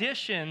the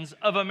auditions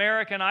of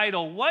American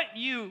Idol, what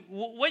you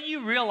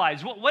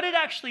realize, what it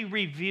actually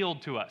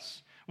revealed to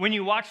us when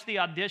you watch the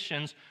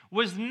auditions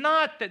was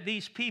not that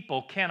these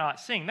people cannot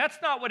sing. That's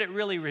not what it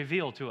really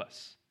revealed to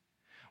us.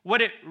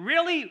 What it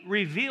really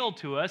revealed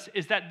to us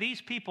is that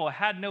these people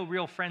had no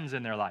real friends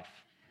in their life.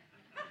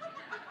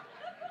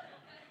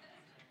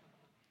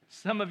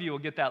 Some of you will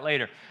get that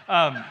later.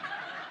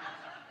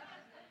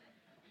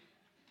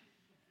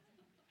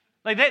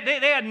 Like they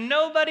had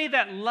nobody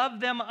that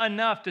loved them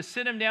enough to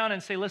sit them down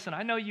and say, listen,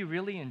 I know you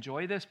really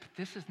enjoy this, but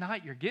this is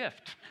not your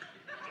gift.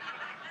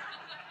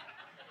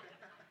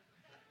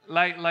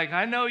 like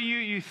I know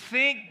you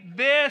think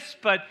this,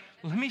 but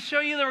let me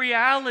show you the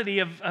reality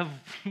of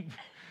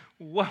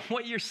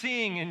what you're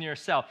seeing in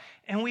yourself.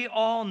 And we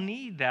all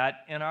need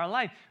that in our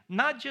life.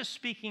 Not just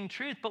speaking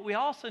truth, but we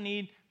also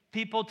need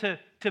people to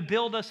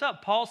build us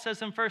up. Paul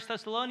says in 1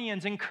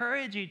 Thessalonians,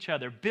 encourage each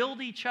other,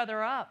 build each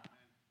other up.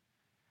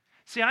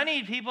 See, I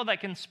need people that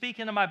can speak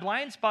into my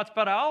blind spots,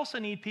 but I also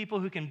need people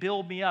who can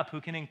build me up,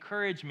 who can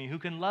encourage me, who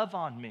can love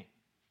on me.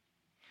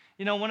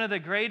 One of the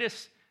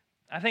greatest,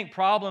 I think,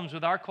 problems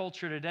with our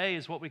culture today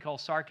is what we call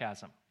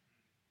sarcasm.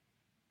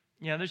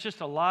 There's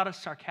just a lot of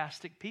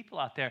sarcastic people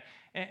out there.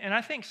 And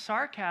I think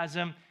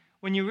sarcasm,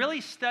 when you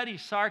really study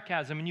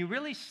sarcasm and you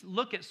really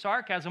look at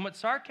sarcasm, what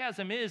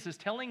sarcasm is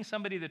telling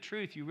somebody the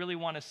truth you really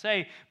want to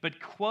say, but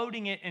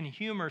quoting it in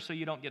humor so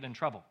you don't get in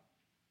trouble.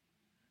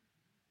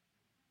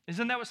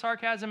 Isn't that what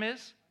sarcasm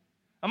is?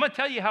 I'm going to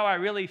tell you how I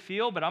really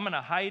feel, but I'm going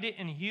to hide it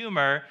in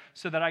humor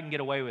so that I can get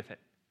away with it.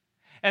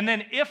 And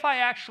then if I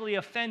actually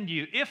offend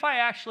you, if I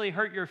actually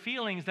hurt your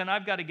feelings, then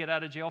I've got to get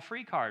out of jail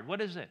free card. What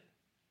is it?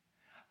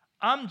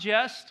 I'm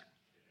just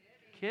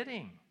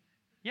kidding.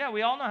 Yeah,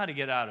 we all know how to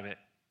get out of it.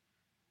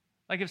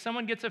 Like if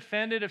someone gets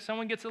offended, if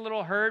someone gets a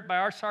little hurt by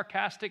our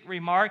sarcastic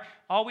remark,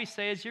 all we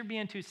say is, you're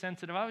being too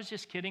sensitive. I was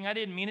just kidding. I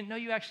didn't mean it. No,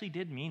 you actually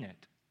did mean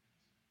it.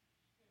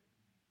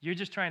 You're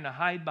just trying to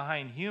hide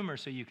behind humor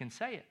so you can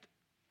say it.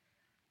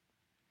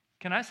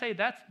 Can I say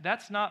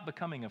that's not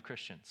becoming of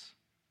Christians?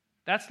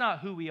 That's not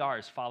who we are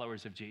as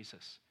followers of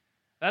Jesus.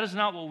 That is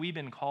not what we've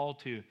been called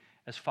to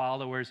as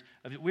followers.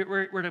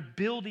 We're to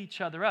build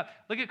each other up.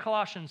 Look at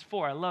Colossians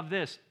 4. I love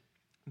this.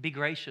 Be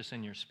gracious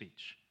in your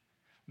speech.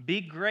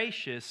 Be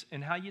gracious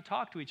in how you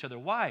talk to each other.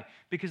 Why?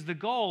 Because the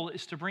goal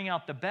is to bring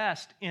out the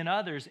best in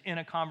others in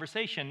a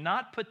conversation,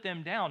 not put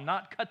them down,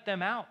 not cut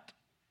them out.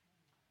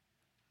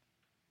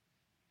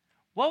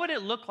 What would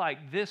it look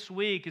like this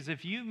week is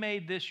if you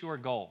made this your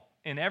goal?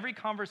 In every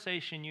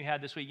conversation you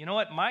had this week, you know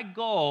what? My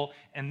goal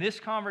in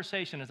this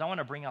conversation is I want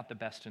to bring out the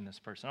best in this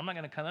person. I'm not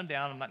going to cut them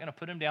down. I'm not going to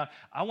put them down.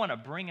 I want to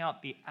bring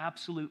out the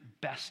absolute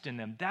best in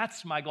them.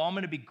 That's my goal. I'm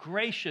going to be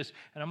gracious,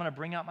 and I'm going to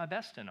bring out my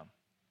best in them.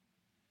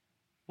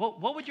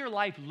 What would your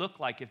life look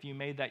like if you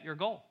made that your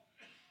goal?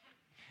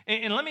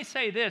 And let me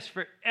say this.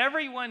 For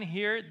everyone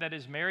here that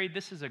is married,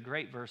 this is a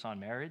great verse on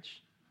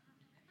marriage.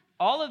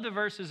 All of the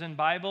verses in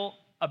Bible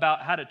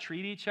about how to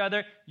treat each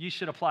other, you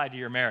should apply to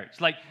your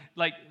marriage. Like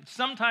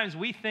sometimes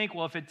we think,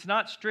 well, if it's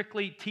not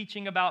strictly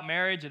teaching about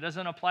marriage, it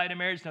doesn't apply to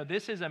marriage. No,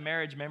 this is a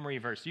marriage memory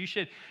verse. You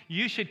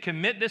should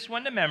commit this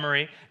one to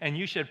memory, and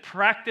you should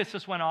practice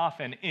this one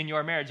often in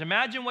your marriage.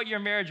 Imagine what your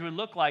marriage would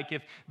look like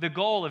if the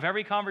goal of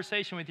every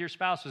conversation with your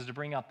spouse was to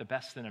bring out the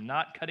best in them,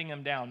 not cutting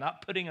them down,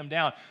 not putting them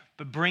down,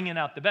 but bringing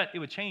out the best. It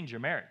would change your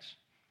marriage.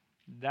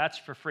 That's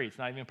for free. It's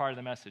not even part of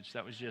the message.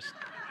 That was just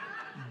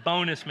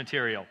bonus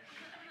material.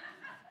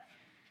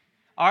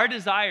 Our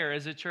desire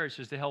as a church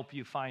is to help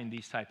you find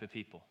these type of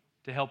people,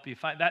 to help you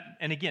find that.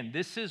 And again,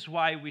 this is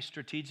why we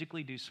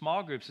strategically do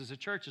small groups as a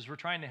church, is we're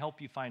trying to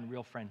help you find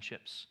real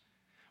friendships.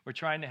 We're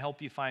trying to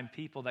help you find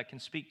people that can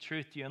speak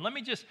truth to you. And let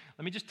me just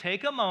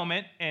take a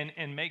moment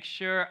and make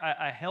sure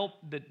I help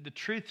the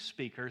truth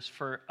speakers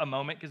for a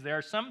moment, because there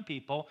are some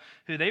people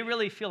who they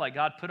really feel like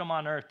God put them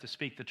on earth to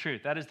speak the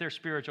truth. That is their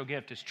spiritual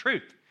gift, is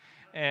truth.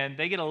 And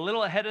they get a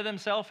little ahead of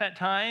themselves at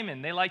time,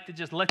 and they like to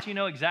just let you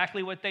know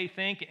exactly what they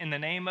think in the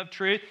name of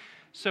truth.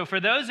 So for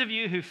those of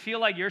you who feel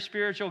like your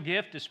spiritual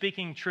gift is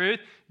speaking truth,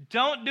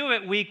 don't do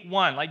it week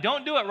one. Like,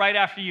 don't do it right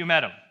after you met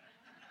them.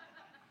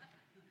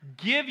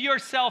 Give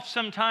yourself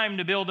some time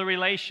to build a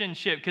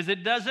relationship, because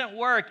it doesn't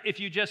work if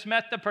you just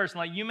met the person.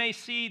 Like, you may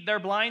see their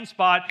blind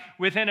spot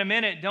within a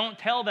minute. Don't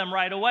tell them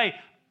right away.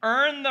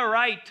 Earn the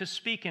right to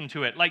speak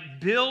into it. Like,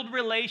 build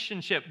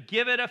relationship.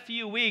 Give it a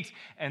few weeks,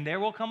 and there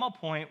will come a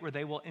point where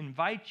they will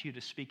invite you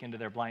to speak into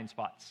their blind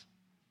spots.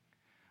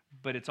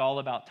 But it's all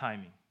about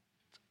timing.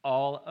 It's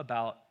all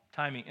about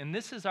timing. And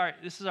this is our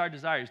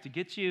desire, is to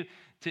get you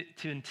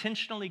to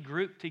intentionally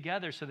group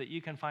together so that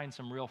you can find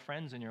some real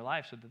friends in your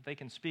life, so that they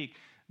can speak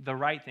the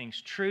right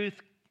things. Truth,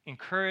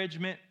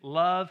 encouragement,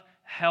 love,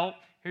 help.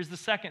 Here's the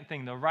second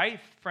thing. The right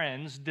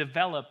friends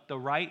develop the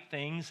right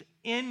things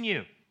in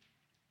you.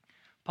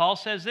 Paul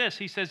says this.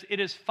 He says, it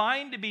is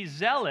fine to be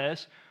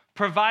zealous,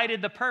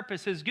 provided the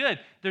purpose is good.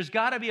 There's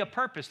got to be a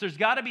purpose. There's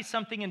got to be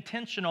something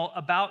intentional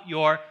about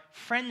your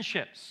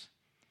friendships.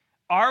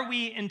 Are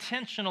we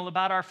intentional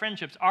about our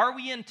friendships? Are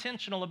we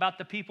intentional about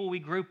the people we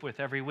group with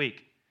every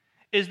week?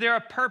 Is there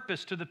a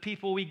purpose to the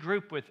people we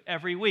group with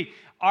every week?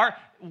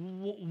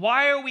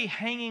 Why are we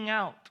hanging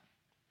out?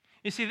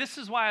 You see, this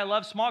is why I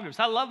love small groups.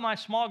 I love my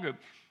small group.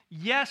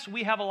 Yes,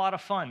 we have a lot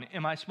of fun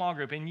in my small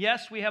group. And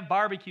yes, we have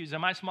barbecues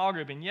in my small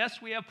group. And yes,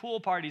 we have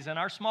pool parties in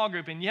our small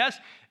group. And yes,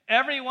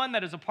 everyone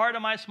that is a part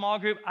of my small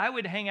group, I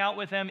would hang out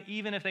with them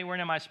even if they weren't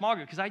in my small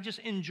group, because I just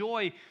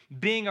enjoy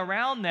being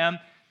around them.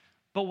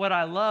 But what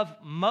I love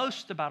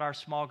most about our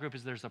small group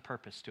is there's a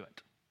purpose to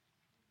it.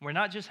 We're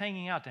not just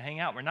hanging out to hang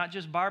out. We're not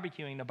just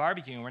barbecuing to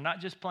barbecue. We're not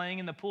just playing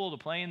in the pool to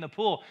play in the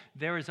pool.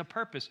 There is a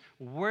purpose.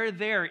 We're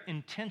there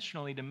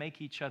intentionally to make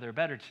each other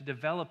better, to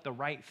develop the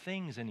right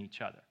things in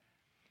each other.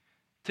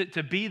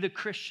 To be the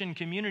Christian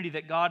community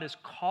that God has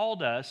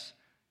called us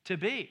to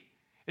be.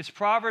 It's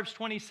Proverbs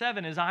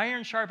 27, as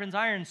iron sharpens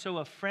iron, so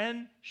a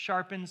friend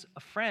sharpens a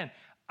friend.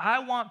 I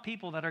want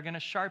people that are going to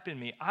sharpen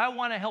me. I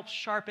want to help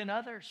sharpen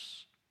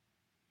others.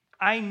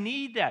 I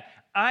need that.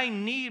 I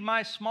need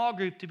my small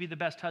group to be the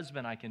best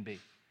husband I can be,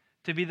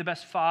 to be the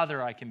best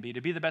father I can be,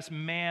 to be the best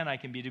man I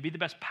can be, to be the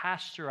best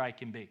pastor I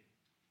can be.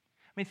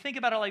 I mean, think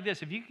about it like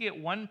this. If you could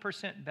get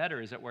 1%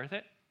 better, is it worth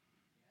it?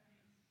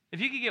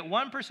 If you could get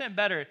 1%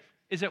 better,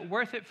 is it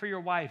worth it for your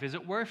wife? Is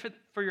it worth it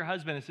for your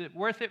husband? Is it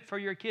worth it for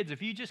your kids?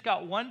 If you just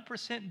got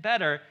 1%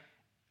 better,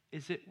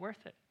 is it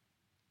worth it?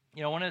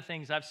 You know, one of the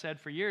things I've said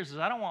for years is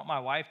I don't want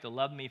my wife to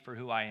love me for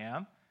who I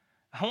am.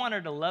 I want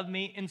her to love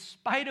me in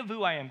spite of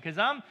who I am, because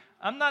I'm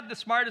not the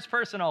smartest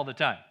person all the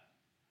time.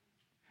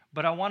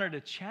 But I want her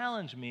to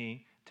challenge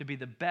me to be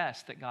the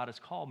best that God has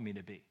called me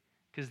to be,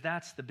 because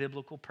that's the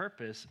biblical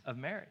purpose of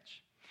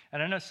marriage.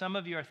 And I know some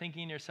of you are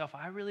thinking to yourself,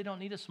 I really don't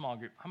need a small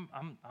group.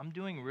 I'm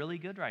doing really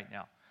good right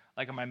now.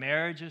 Like my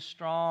marriage is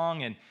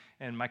strong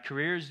and my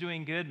career is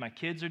doing good. My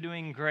kids are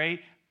doing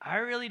great. I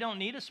really don't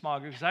need a small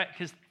group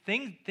because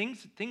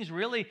things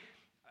really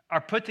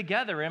are put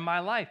together in my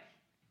life.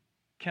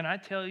 Can I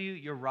tell you,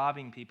 you're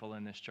robbing people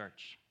in this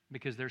church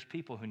because there's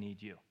people who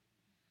need you.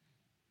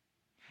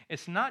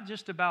 It's not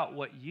just about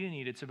what you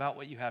need, it's about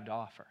what you have to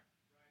offer.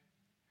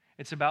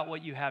 It's about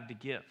what you have to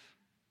give.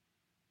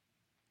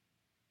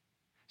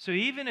 So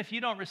even if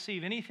you don't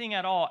receive anything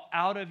at all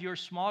out of your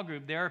small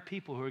group, there are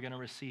people who are going to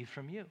receive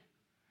from you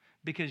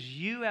because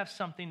you have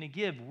something to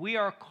give. We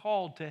are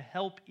called to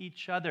help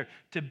each other,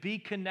 to be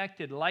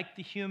connected like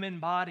the human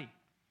body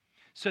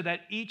so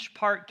that each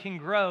part can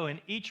grow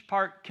and each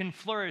part can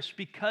flourish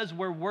because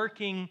we're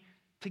working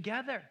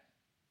together.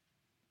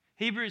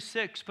 Hebrews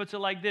 6 puts it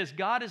like this: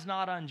 God is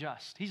not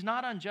unjust. He's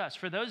not unjust.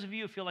 For those of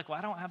you who feel like, well,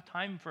 I don't have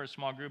time for a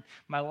small group.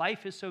 My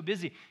life is so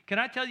busy. Can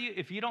I tell you,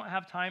 if you don't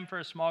have time for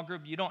a small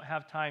group, you don't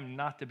have time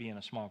not to be in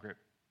a small group.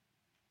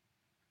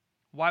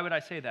 Why would I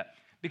say that?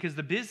 Because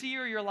the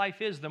busier your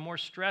life is, the more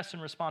stress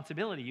and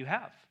responsibility you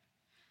have.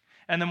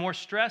 And the more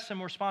stress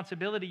and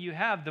responsibility you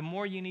have, the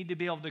more you need to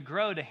be able to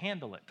grow to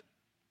handle it.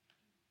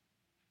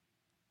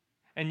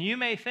 And you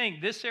may think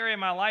this area of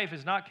my life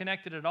is not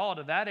connected at all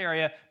to that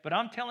area, but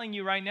I'm telling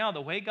you right now, the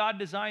way God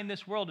designed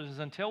this world is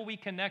until we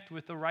connect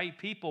with the right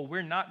people,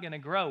 we're not going to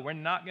grow. We're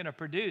not going to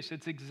produce.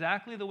 It's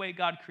exactly the way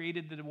God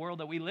created the world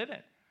that we live in.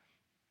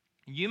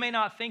 You may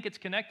not think it's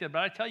connected,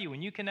 but I tell you,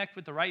 when you connect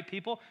with the right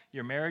people,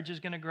 your marriage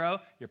is going to grow,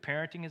 your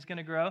parenting is going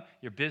to grow,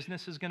 your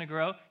business is going to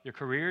grow, your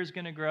career is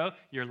going to grow,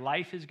 your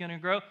life is going to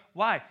grow.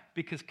 Why?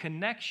 Because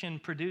connection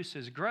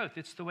produces growth.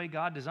 It's the way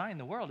God designed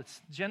the world.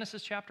 It's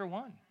Genesis chapter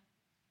 1.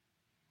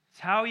 It's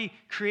how he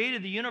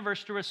created the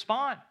universe to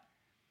respond.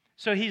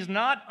 So he's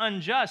not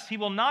unjust. He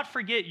will not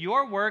forget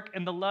your work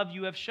and the love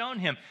you have shown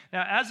him.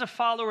 Now, as a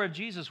follower of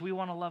Jesus, we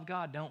want to love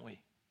God, don't we?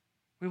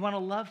 We want to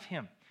love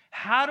him.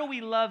 How do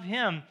we love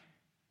him?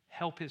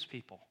 Help his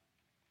people.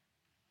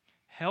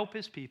 Help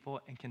his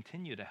people and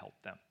continue to help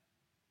them.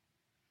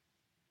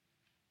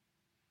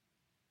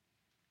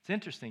 It's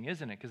interesting,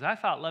 isn't it? Because I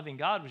thought loving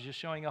God was just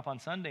showing up on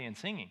Sunday and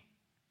singing.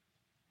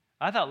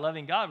 I thought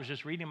loving God was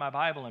just reading my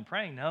Bible and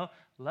praying. No,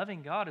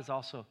 loving God is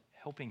also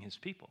helping his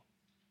people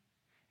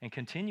and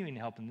continuing to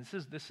help them.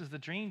 This is the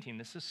dream team.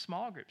 This is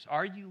small groups.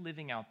 Are you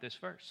living out this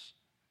verse?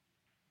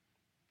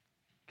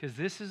 Because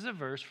this is a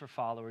verse for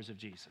followers of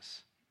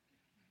Jesus.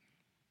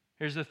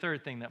 Here's the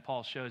third thing that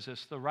Paul shows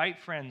us. The right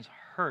friends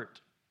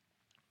hurt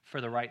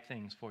for the right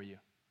things for you.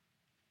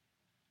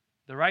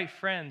 The right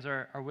friends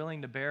are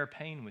willing to bear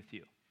pain with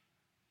you,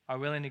 are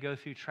willing to go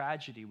through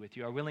tragedy with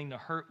you, are willing to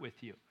hurt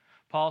with you.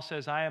 Paul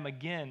says, I am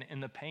again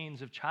in the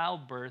pains of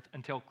childbirth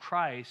until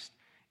Christ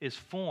is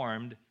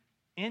formed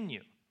in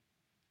you.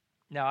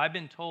 Now, I've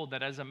been told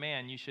that as a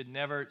man, you should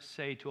never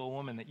say to a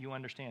woman that you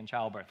understand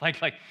childbirth.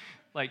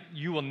 Like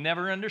you will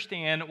never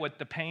understand what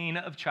the pain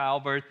of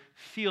childbirth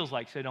feels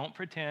like. So don't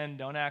pretend,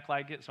 don't act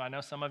like it. So I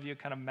know some of you are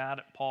kind of mad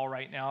at Paul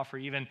right now for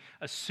even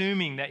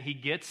assuming that he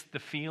gets the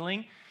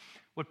feeling.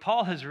 What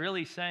Paul is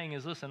really saying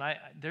is, listen,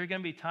 there are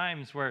going to be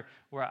times where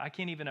I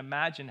can't even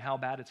imagine how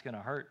bad it's going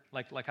to hurt.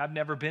 Like I've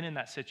never been in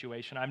that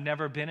situation. I've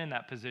never been in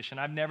that position.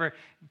 I've never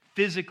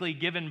physically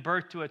given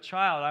birth to a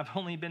child. I've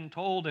only been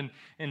told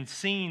and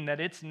seen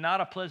that it's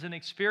not a pleasant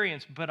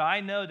experience. But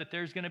I know that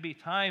there's going to be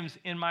times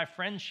in my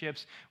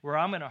friendships where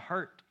I'm going to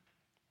hurt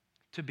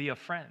to be a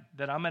friend,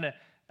 that I'm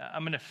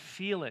going to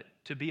feel it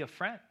to be a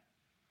friend.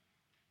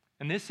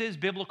 And this is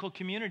biblical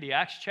community.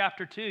 Acts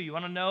chapter 2, you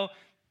want to know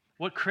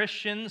what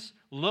Christians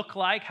look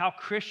like, how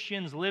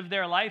Christians live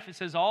their life? It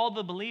says all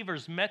the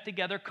believers met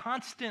together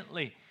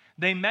constantly.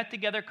 They met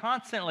together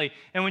constantly.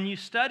 And when you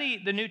study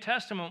the New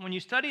Testament, when you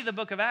study the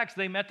book of Acts,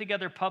 they met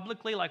together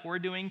publicly like we're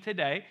doing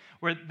today,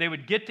 where they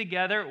would get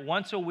together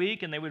once a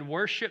week and they would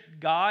worship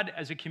God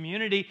as a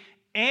community.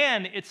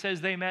 And it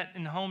says they met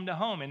in home to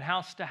home, in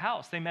house to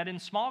house. They met in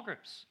small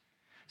groups.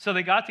 So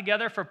they got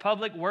together for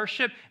public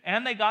worship,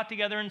 and they got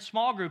together in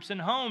small groups, in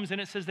homes, and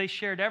it says they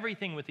shared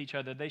everything with each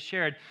other. They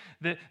shared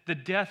the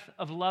death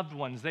of loved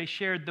ones. They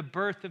shared the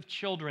birth of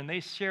children. They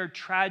shared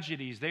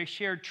tragedies. They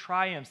shared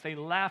triumphs. They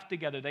laughed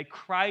together. They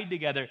cried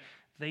together.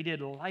 They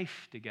did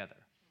life together.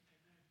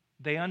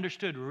 They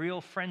understood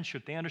real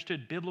friendship. They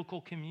understood biblical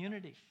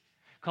community.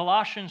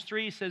 Colossians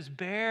 3 says,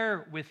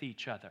 bear with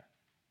each other.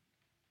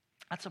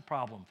 That's a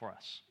problem for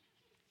us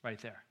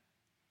right there.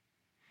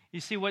 You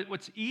see,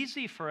 what's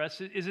easy for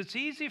us is it's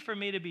easy for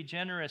me to be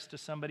generous to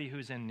somebody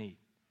who's in need.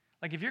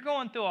 Like if you're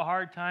going through a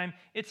hard time,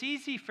 it's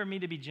easy for me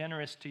to be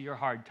generous to your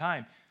hard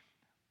time.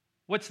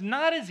 What's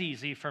not as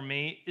easy for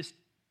me is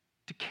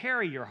to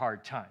carry your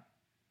hard time.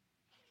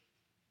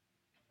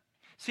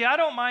 See, I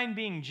don't mind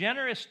being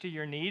generous to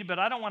your need, but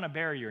I don't want to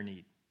bear your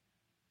need.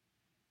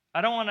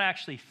 I don't want to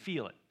actually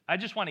feel it. I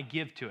just want to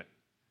give to it.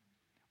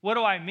 What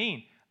do I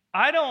mean?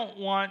 I don't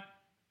want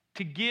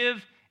to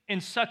give in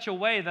such a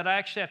way that I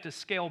actually have to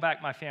scale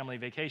back my family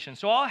vacation.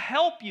 So I'll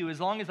help you as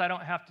long as I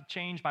don't have to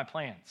change my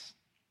plans.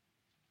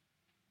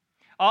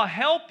 I'll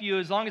help you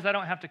as long as I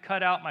don't have to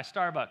cut out my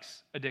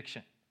Starbucks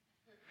addiction.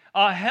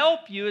 I'll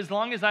help you as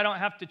long as I don't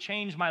have to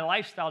change my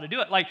lifestyle to do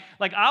it. Like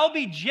I'll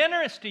be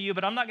generous to you,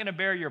 but I'm not going to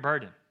bear your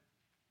burden.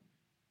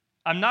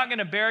 I'm not going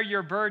to bear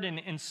your burden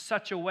in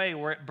such a way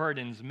where it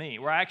burdens me,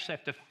 where I actually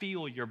have to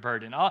feel your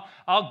burden.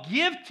 I'll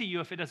give to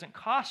you if it doesn't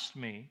cost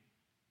me,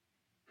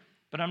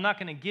 but I'm not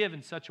going to give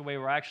in such a way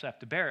where I actually have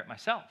to bear it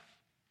myself.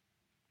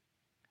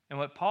 And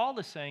what Paul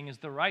is saying is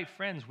the right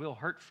friends will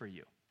hurt for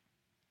you.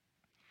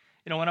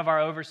 You know, one of our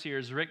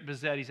overseers, Rick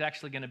Bezet, he's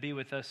actually going to be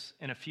with us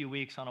in a few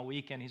weeks on a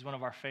weekend. He's one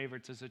of our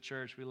favorites as a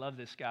church. We love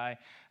this guy.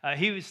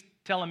 He was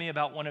telling me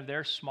about one of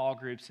their small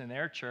groups in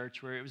their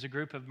church where it was a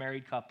group of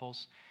married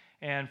couples.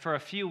 And for a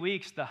few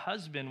weeks, the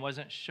husband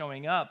wasn't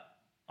showing up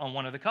on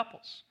one of the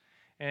couples.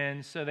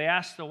 And so they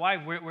asked the wife,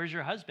 where's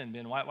your husband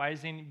been? Why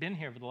hasn't he been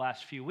here for the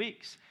last few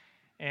weeks?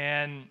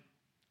 And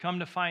come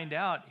to find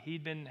out,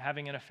 he'd been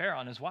having an affair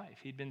on his wife.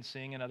 He'd been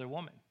seeing another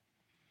woman.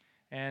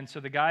 And so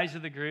the guys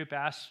of the group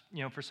asked,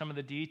 for some of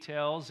the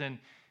details,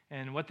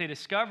 and what they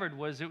discovered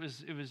was it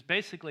was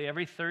basically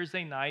every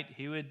Thursday night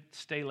he would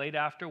stay late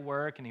after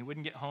work, and he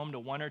wouldn't get home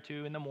till 1 or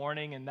 2 in the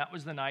morning, and that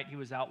was the night he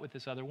was out with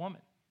this other woman.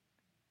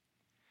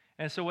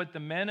 And so what the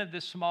men of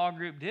this small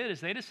group did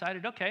is they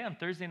decided, okay, on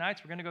Thursday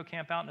nights we're going to go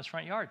camp out in his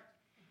front yard.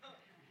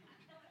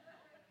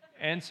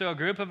 And so a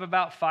group of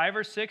about 5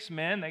 or 6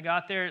 men, they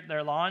got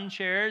their lawn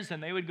chairs,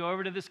 and they would go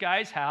over to this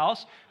guy's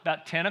house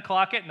about 10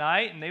 o'clock at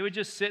night, and they would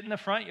just sit in the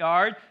front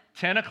yard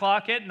 10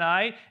 o'clock at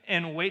night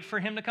and wait for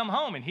him to come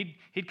home. And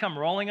he'd come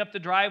rolling up the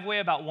driveway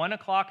about 1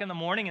 o'clock in the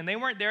morning, and they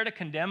weren't there to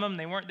condemn him.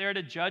 They weren't there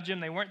to judge him.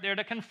 They weren't there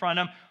to confront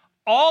him.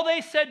 All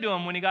they said to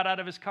him when he got out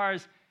of his car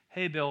is,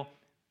 hey, Bill,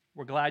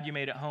 we're glad you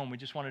made it home. We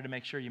just wanted to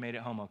make sure you made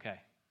it home okay.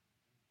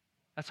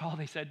 That's all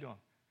they said to him.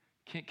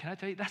 Can I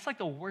tell you, that's like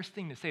the worst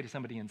thing to say to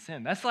somebody in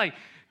sin. That's like,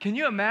 can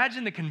you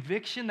imagine the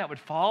conviction that would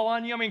fall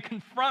on you? I mean,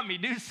 confront me,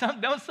 do something.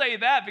 Don't say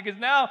that, because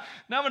now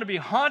I'm going to be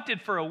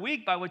haunted for a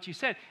week by what you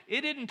said.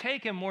 It didn't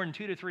take him more than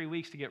 2 to 3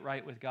 weeks to get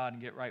right with God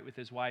and get right with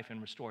his wife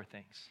and restore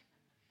things.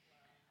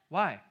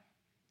 Why?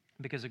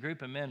 Because a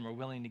group of men were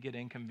willing to get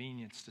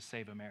inconvenienced to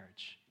save a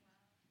marriage.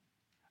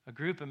 A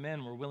group of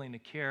men were willing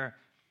to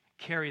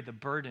carry the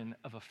burden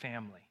of a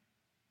family,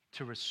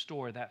 to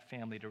restore that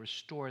family, to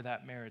restore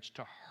that marriage,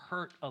 to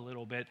hurt a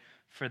little bit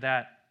for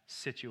that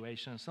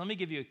situation. So let me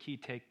give you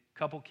a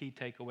couple key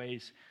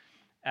takeaways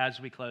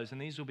as we close,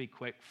 and these will be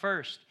quick.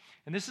 First,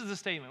 and this is a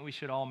statement we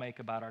should all make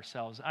about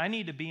ourselves, I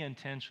need to be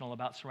intentional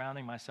about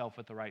surrounding myself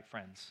with the right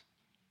friends.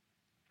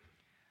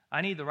 I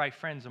need the right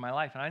friends in my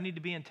life, and I need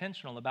to be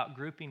intentional about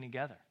grouping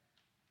together.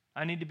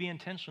 I need to be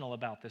intentional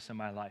about this in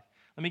my life.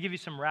 Let me give you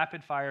some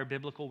rapid-fire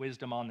biblical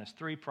wisdom on this.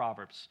 3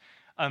 Proverbs.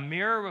 A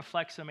mirror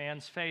reflects a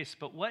man's face,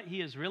 but what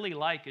he is really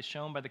like is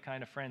shown by the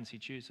kind of friends he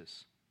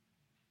chooses.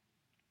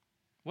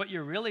 What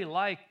you're really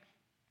like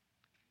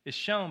is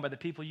shown by the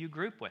people you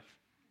group with.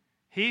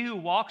 He who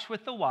walks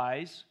with the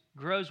wise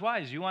grows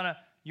wise. You want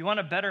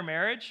a better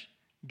marriage?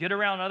 Get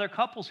around other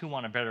couples who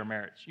want a better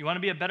marriage. You want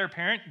to be a better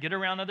parent? Get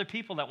around other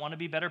people that want to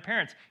be better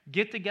parents.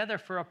 Get together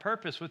for a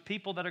purpose with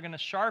people that are going to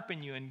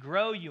sharpen you and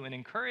grow you and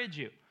encourage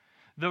you.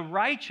 The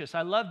righteous,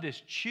 I love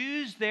this,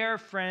 choose their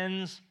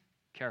friends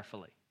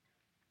carefully.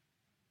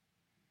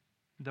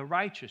 The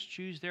righteous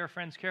choose their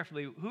friends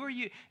carefully. Who are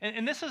you?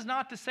 And this is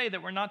not to say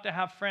that we're not to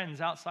have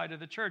friends outside of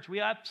the church. We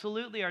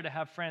absolutely are to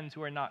have friends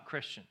who are not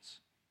Christians.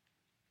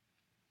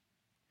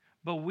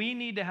 But we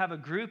need to have a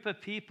group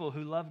of people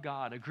who love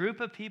God, a group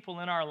of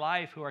people in our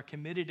life who are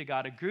committed to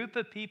God, a group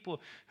of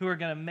people who are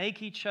going to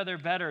make each other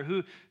better,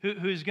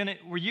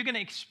 where you're going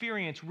to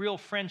experience real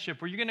friendship,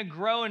 where you're going to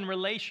grow in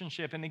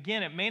relationship. And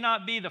again, it may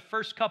not be the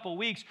first couple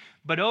weeks,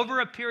 but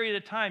over a period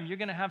of time, you're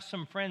going to have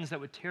some friends that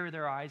would tear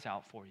their eyes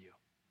out for you.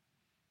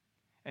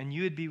 And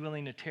you would be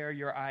willing to tear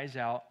your eyes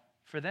out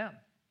for them.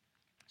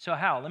 So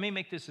how? Let me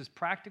make this as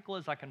practical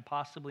as I can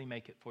possibly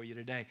make it for you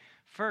today.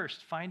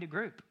 First, find a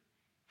group.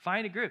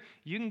 Find a group.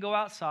 You can go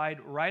outside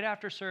right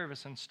after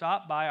service and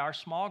stop by our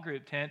small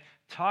group tent,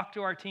 talk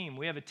to our team.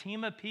 We have a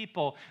team of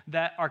people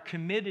that are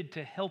committed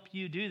to help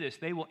you do this.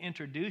 They will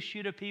introduce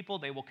you to people.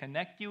 They will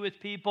connect you with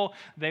people.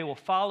 They will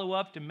follow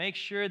up to make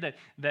sure that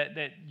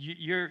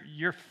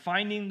you're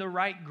finding the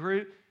right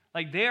group.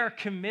 Like, they are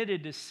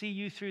committed to see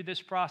you through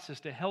this process,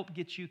 to help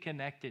get you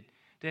connected,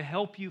 to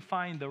help you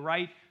find the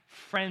right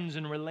friends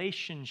and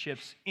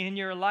relationships in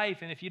your life.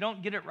 And if you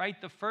don't get it right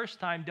the first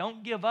time,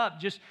 don't give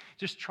up. Just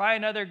try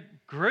another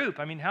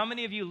group. I mean, how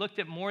many of you looked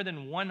at more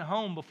than one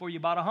home before you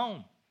bought a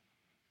home?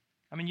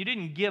 I mean, you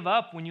didn't give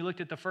up when you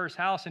looked at the first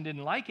house and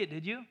didn't like it,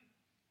 did you?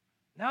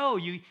 No,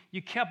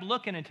 you kept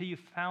looking until you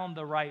found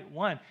the right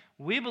one.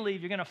 We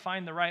believe you're going to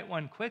find the right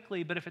one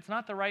quickly, but if it's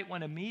not the right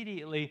one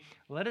immediately,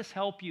 let us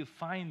help you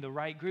find the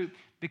right group,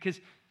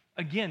 because,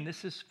 again,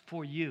 this is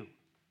for you.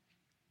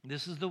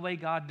 This is the way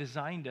God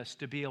designed us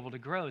to be able to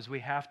grow, is we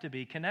have to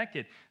be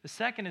connected. The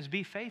second is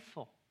be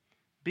faithful.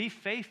 Be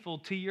faithful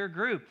to your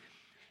group.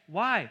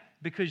 Why?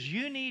 Because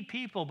you need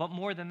people, but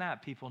more than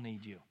that, people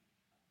need you.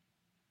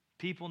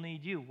 People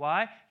need you.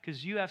 Why?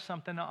 Because you have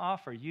something to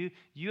offer. You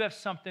have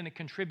something to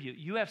contribute.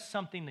 You have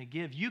something to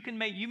give. You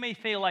may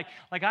feel like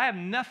I have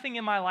nothing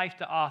in my life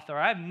to offer.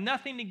 I have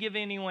nothing to give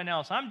anyone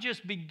else. I'm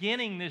just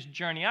beginning this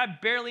journey. I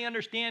barely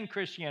understand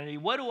Christianity.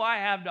 What do I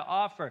have to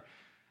offer?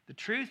 The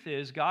truth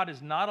is, God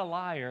is not a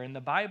liar, and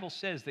the Bible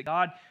says that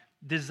God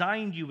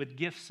designed you with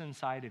gifts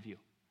inside of you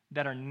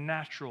that are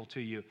natural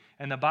to you.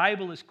 And the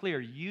Bible is clear.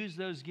 Use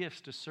those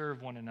gifts to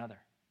serve one another.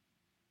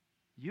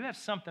 You have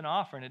something to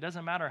offer, and it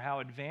doesn't matter how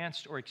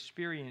advanced or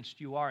experienced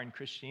you are in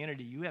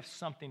Christianity. You have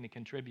something to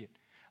contribute.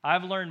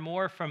 I've learned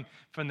more from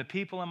the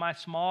people in my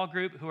small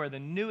group who are the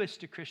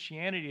newest to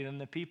Christianity than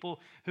the people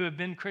who have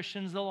been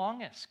Christians the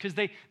longest, because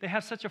they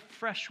have such a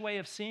fresh way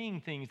of seeing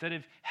things that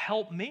have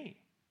helped me.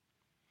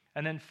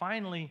 And then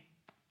finally,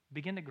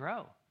 begin to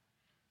grow.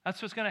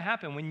 That's what's going to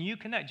happen when you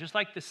connect. Just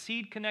like the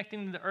seed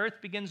connecting to the earth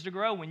begins to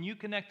grow, when you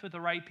connect with the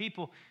right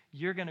people,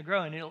 you're going to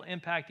grow, and it'll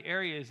impact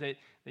areas that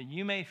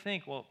you may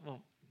think, well,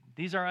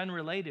 these are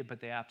unrelated,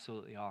 but they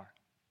absolutely are.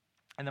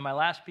 And then my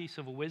last piece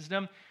of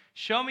wisdom,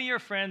 show me your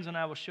friends and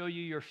I will show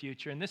you your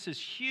future. And this is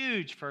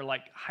huge for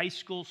like high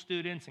school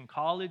students and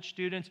college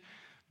students,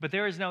 but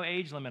there is no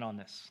age limit on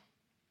this.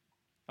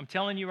 I'm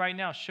telling you right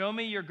now, show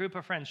me your group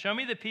of friends. Show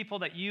me the people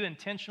that you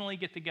intentionally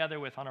get together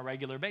with on a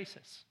regular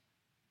basis.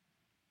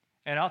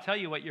 And I'll tell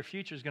you what your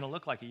future is going to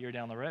look like a year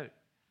down the road.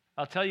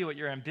 I'll tell you what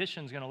your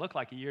ambition is going to look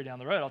like a year down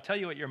the road. I'll tell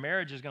you what your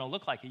marriage is going to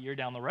look like a year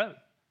down the road.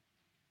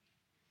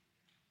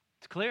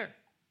 It's clear.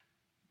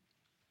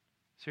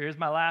 So here's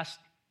my last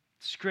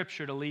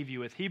scripture to leave you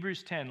with.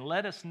 Hebrews 10,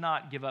 let us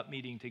not give up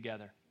meeting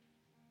together.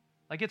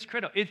 Like, it's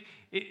critical.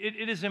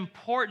 It is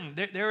important.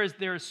 There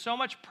is so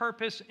much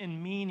purpose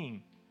and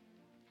meaning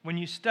when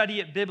you study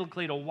it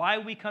biblically to why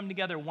we come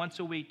together once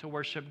a week to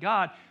worship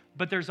God.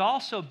 But there's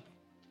also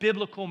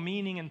biblical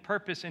meaning and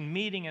purpose in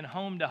meeting and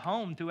home to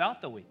home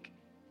throughout the week.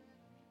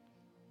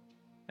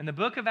 And the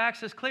book of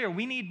Acts is clear.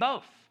 We need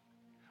both.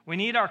 We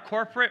need our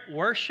corporate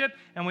worship,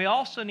 and we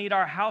also need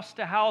our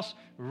house-to-house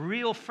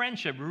real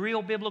friendship,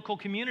 real biblical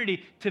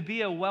community to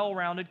be a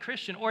well-rounded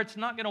Christian, or it's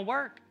not going to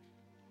work.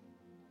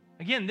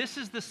 Again, this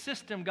is the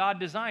system God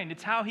designed.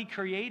 It's how He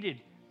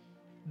created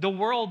the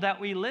world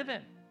that we live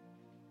in.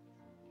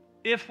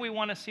 If we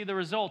want to see the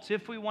results,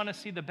 if we want to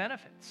see the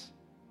benefits.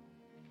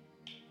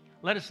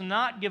 Let us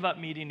not give up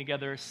meeting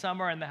together, as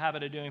some are in the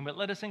habit of doing, but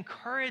let us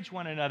encourage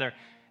one another.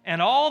 And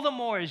all the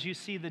more as you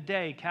see the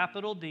day,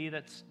 capital D,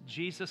 that's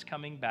Jesus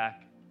coming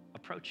back,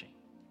 approaching.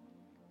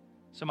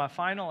 So my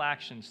final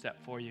action step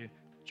for you,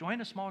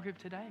 join a small group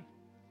today.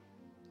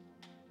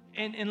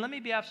 And let me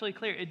be absolutely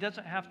clear, it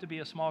doesn't have to be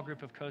a small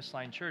group of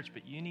Coastline Church,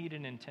 but you need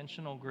an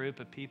intentional group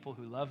of people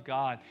who love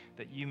God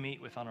that you meet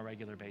with on a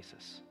regular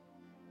basis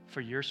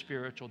for your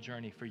spiritual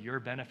journey, for your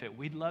benefit.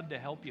 We'd love to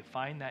help you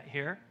find that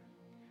here,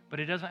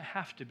 but it doesn't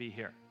have to be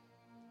here.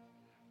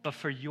 But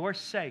for your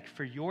sake,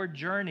 for your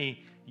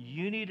journey,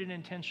 you need an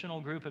intentional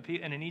group of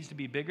people, and it needs to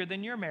be bigger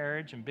than your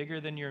marriage and bigger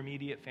than your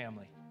immediate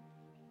family.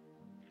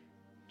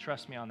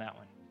 Trust me on that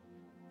one.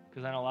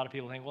 Because I know a lot of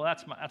people think, well,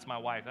 that's my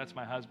wife, that's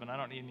my husband, I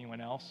don't need anyone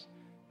else.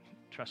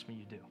 Trust me,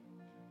 you do.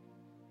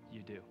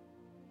 You do.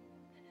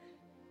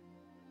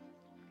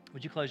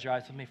 Would you close your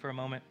eyes with me for a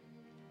moment?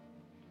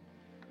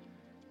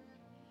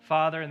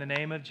 Father, in the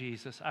name of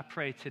Jesus, I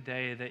pray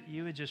today that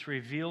you would just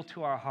reveal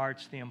to our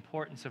hearts the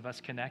importance of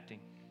us connecting.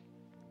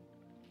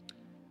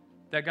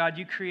 That, God,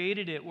 you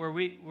created it where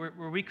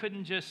we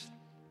couldn't just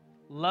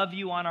love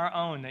you on our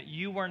own, that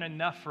you weren't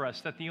enough for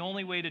us, that the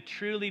only way to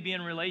truly be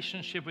in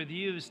relationship with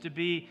you is to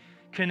be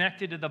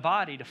connected to the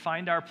body, to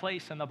find our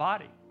place in the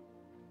body.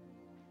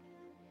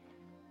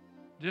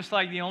 Just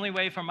like the only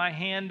way for my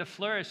hand to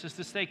flourish is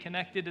to stay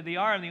connected to the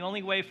arm, the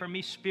only way for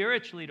me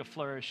spiritually to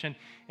flourish and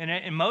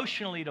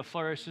emotionally to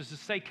flourish is to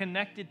stay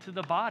connected to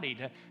the body,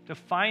 to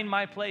find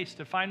my place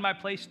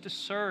to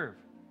serve.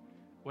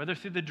 Whether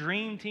through the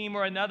dream team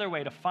or another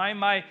way, to find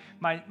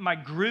my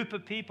group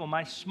of people,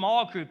 my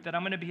small group that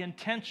I'm going to be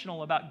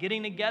intentional about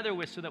getting together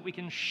with so that we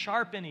can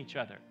sharpen each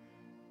other,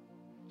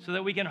 so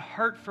that we can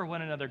hurt for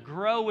one another,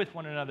 grow with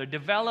one another,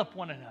 develop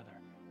one another,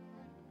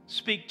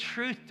 speak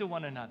truth to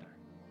one another.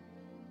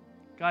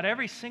 God,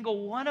 every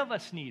single one of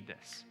us need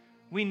this.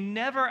 We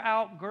never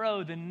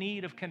outgrow the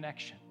need of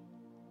connection.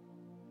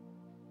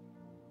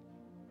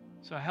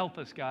 So help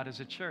us, God,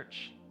 as a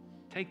church.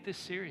 Take this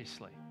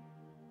seriously.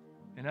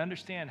 And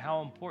understand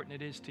how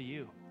important it is to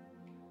you.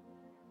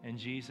 In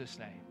Jesus'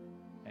 name,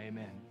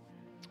 amen.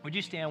 Would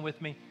you stand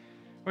with me?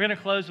 We're going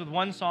to close with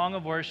one song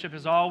of worship.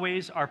 As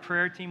always, our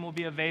prayer team will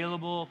be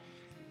available.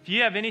 If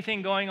you have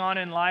anything going on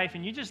in life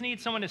and you just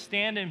need someone to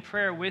stand in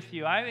prayer with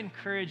you, I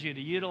encourage you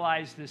to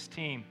utilize this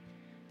team.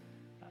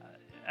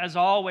 As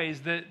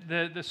always,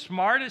 the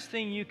smartest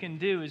thing you can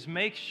do is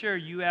make sure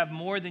you have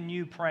more than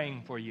you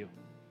praying for you.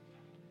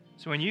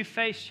 So when you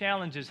face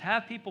challenges,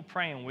 have people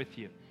praying with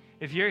you.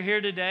 If you're here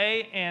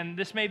today and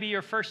this may be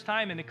your first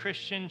time in the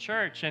Christian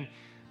church and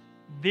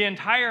the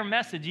entire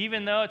message,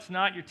 even though it's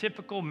not your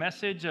typical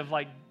message of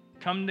like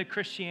come to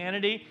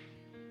Christianity,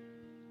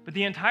 But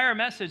the entire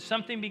message,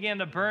 something began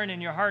to burn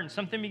in your heart and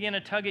something began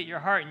to tug at your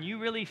heart, and you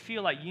really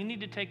feel like you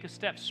need to take a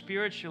step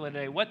spiritually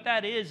today. What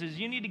that is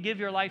you need to give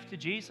your life to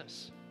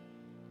Jesus.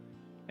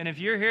 And if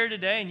you're here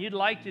today and you'd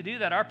like to do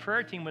that, our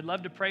prayer team would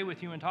love to pray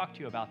with you and talk to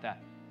you about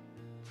that.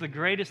 It's the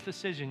greatest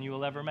decision you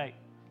will ever make.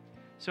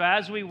 So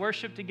as we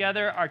worship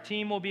together, our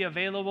team will be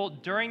available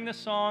during the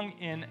song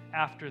and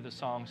after the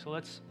song. So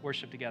let's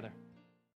worship together.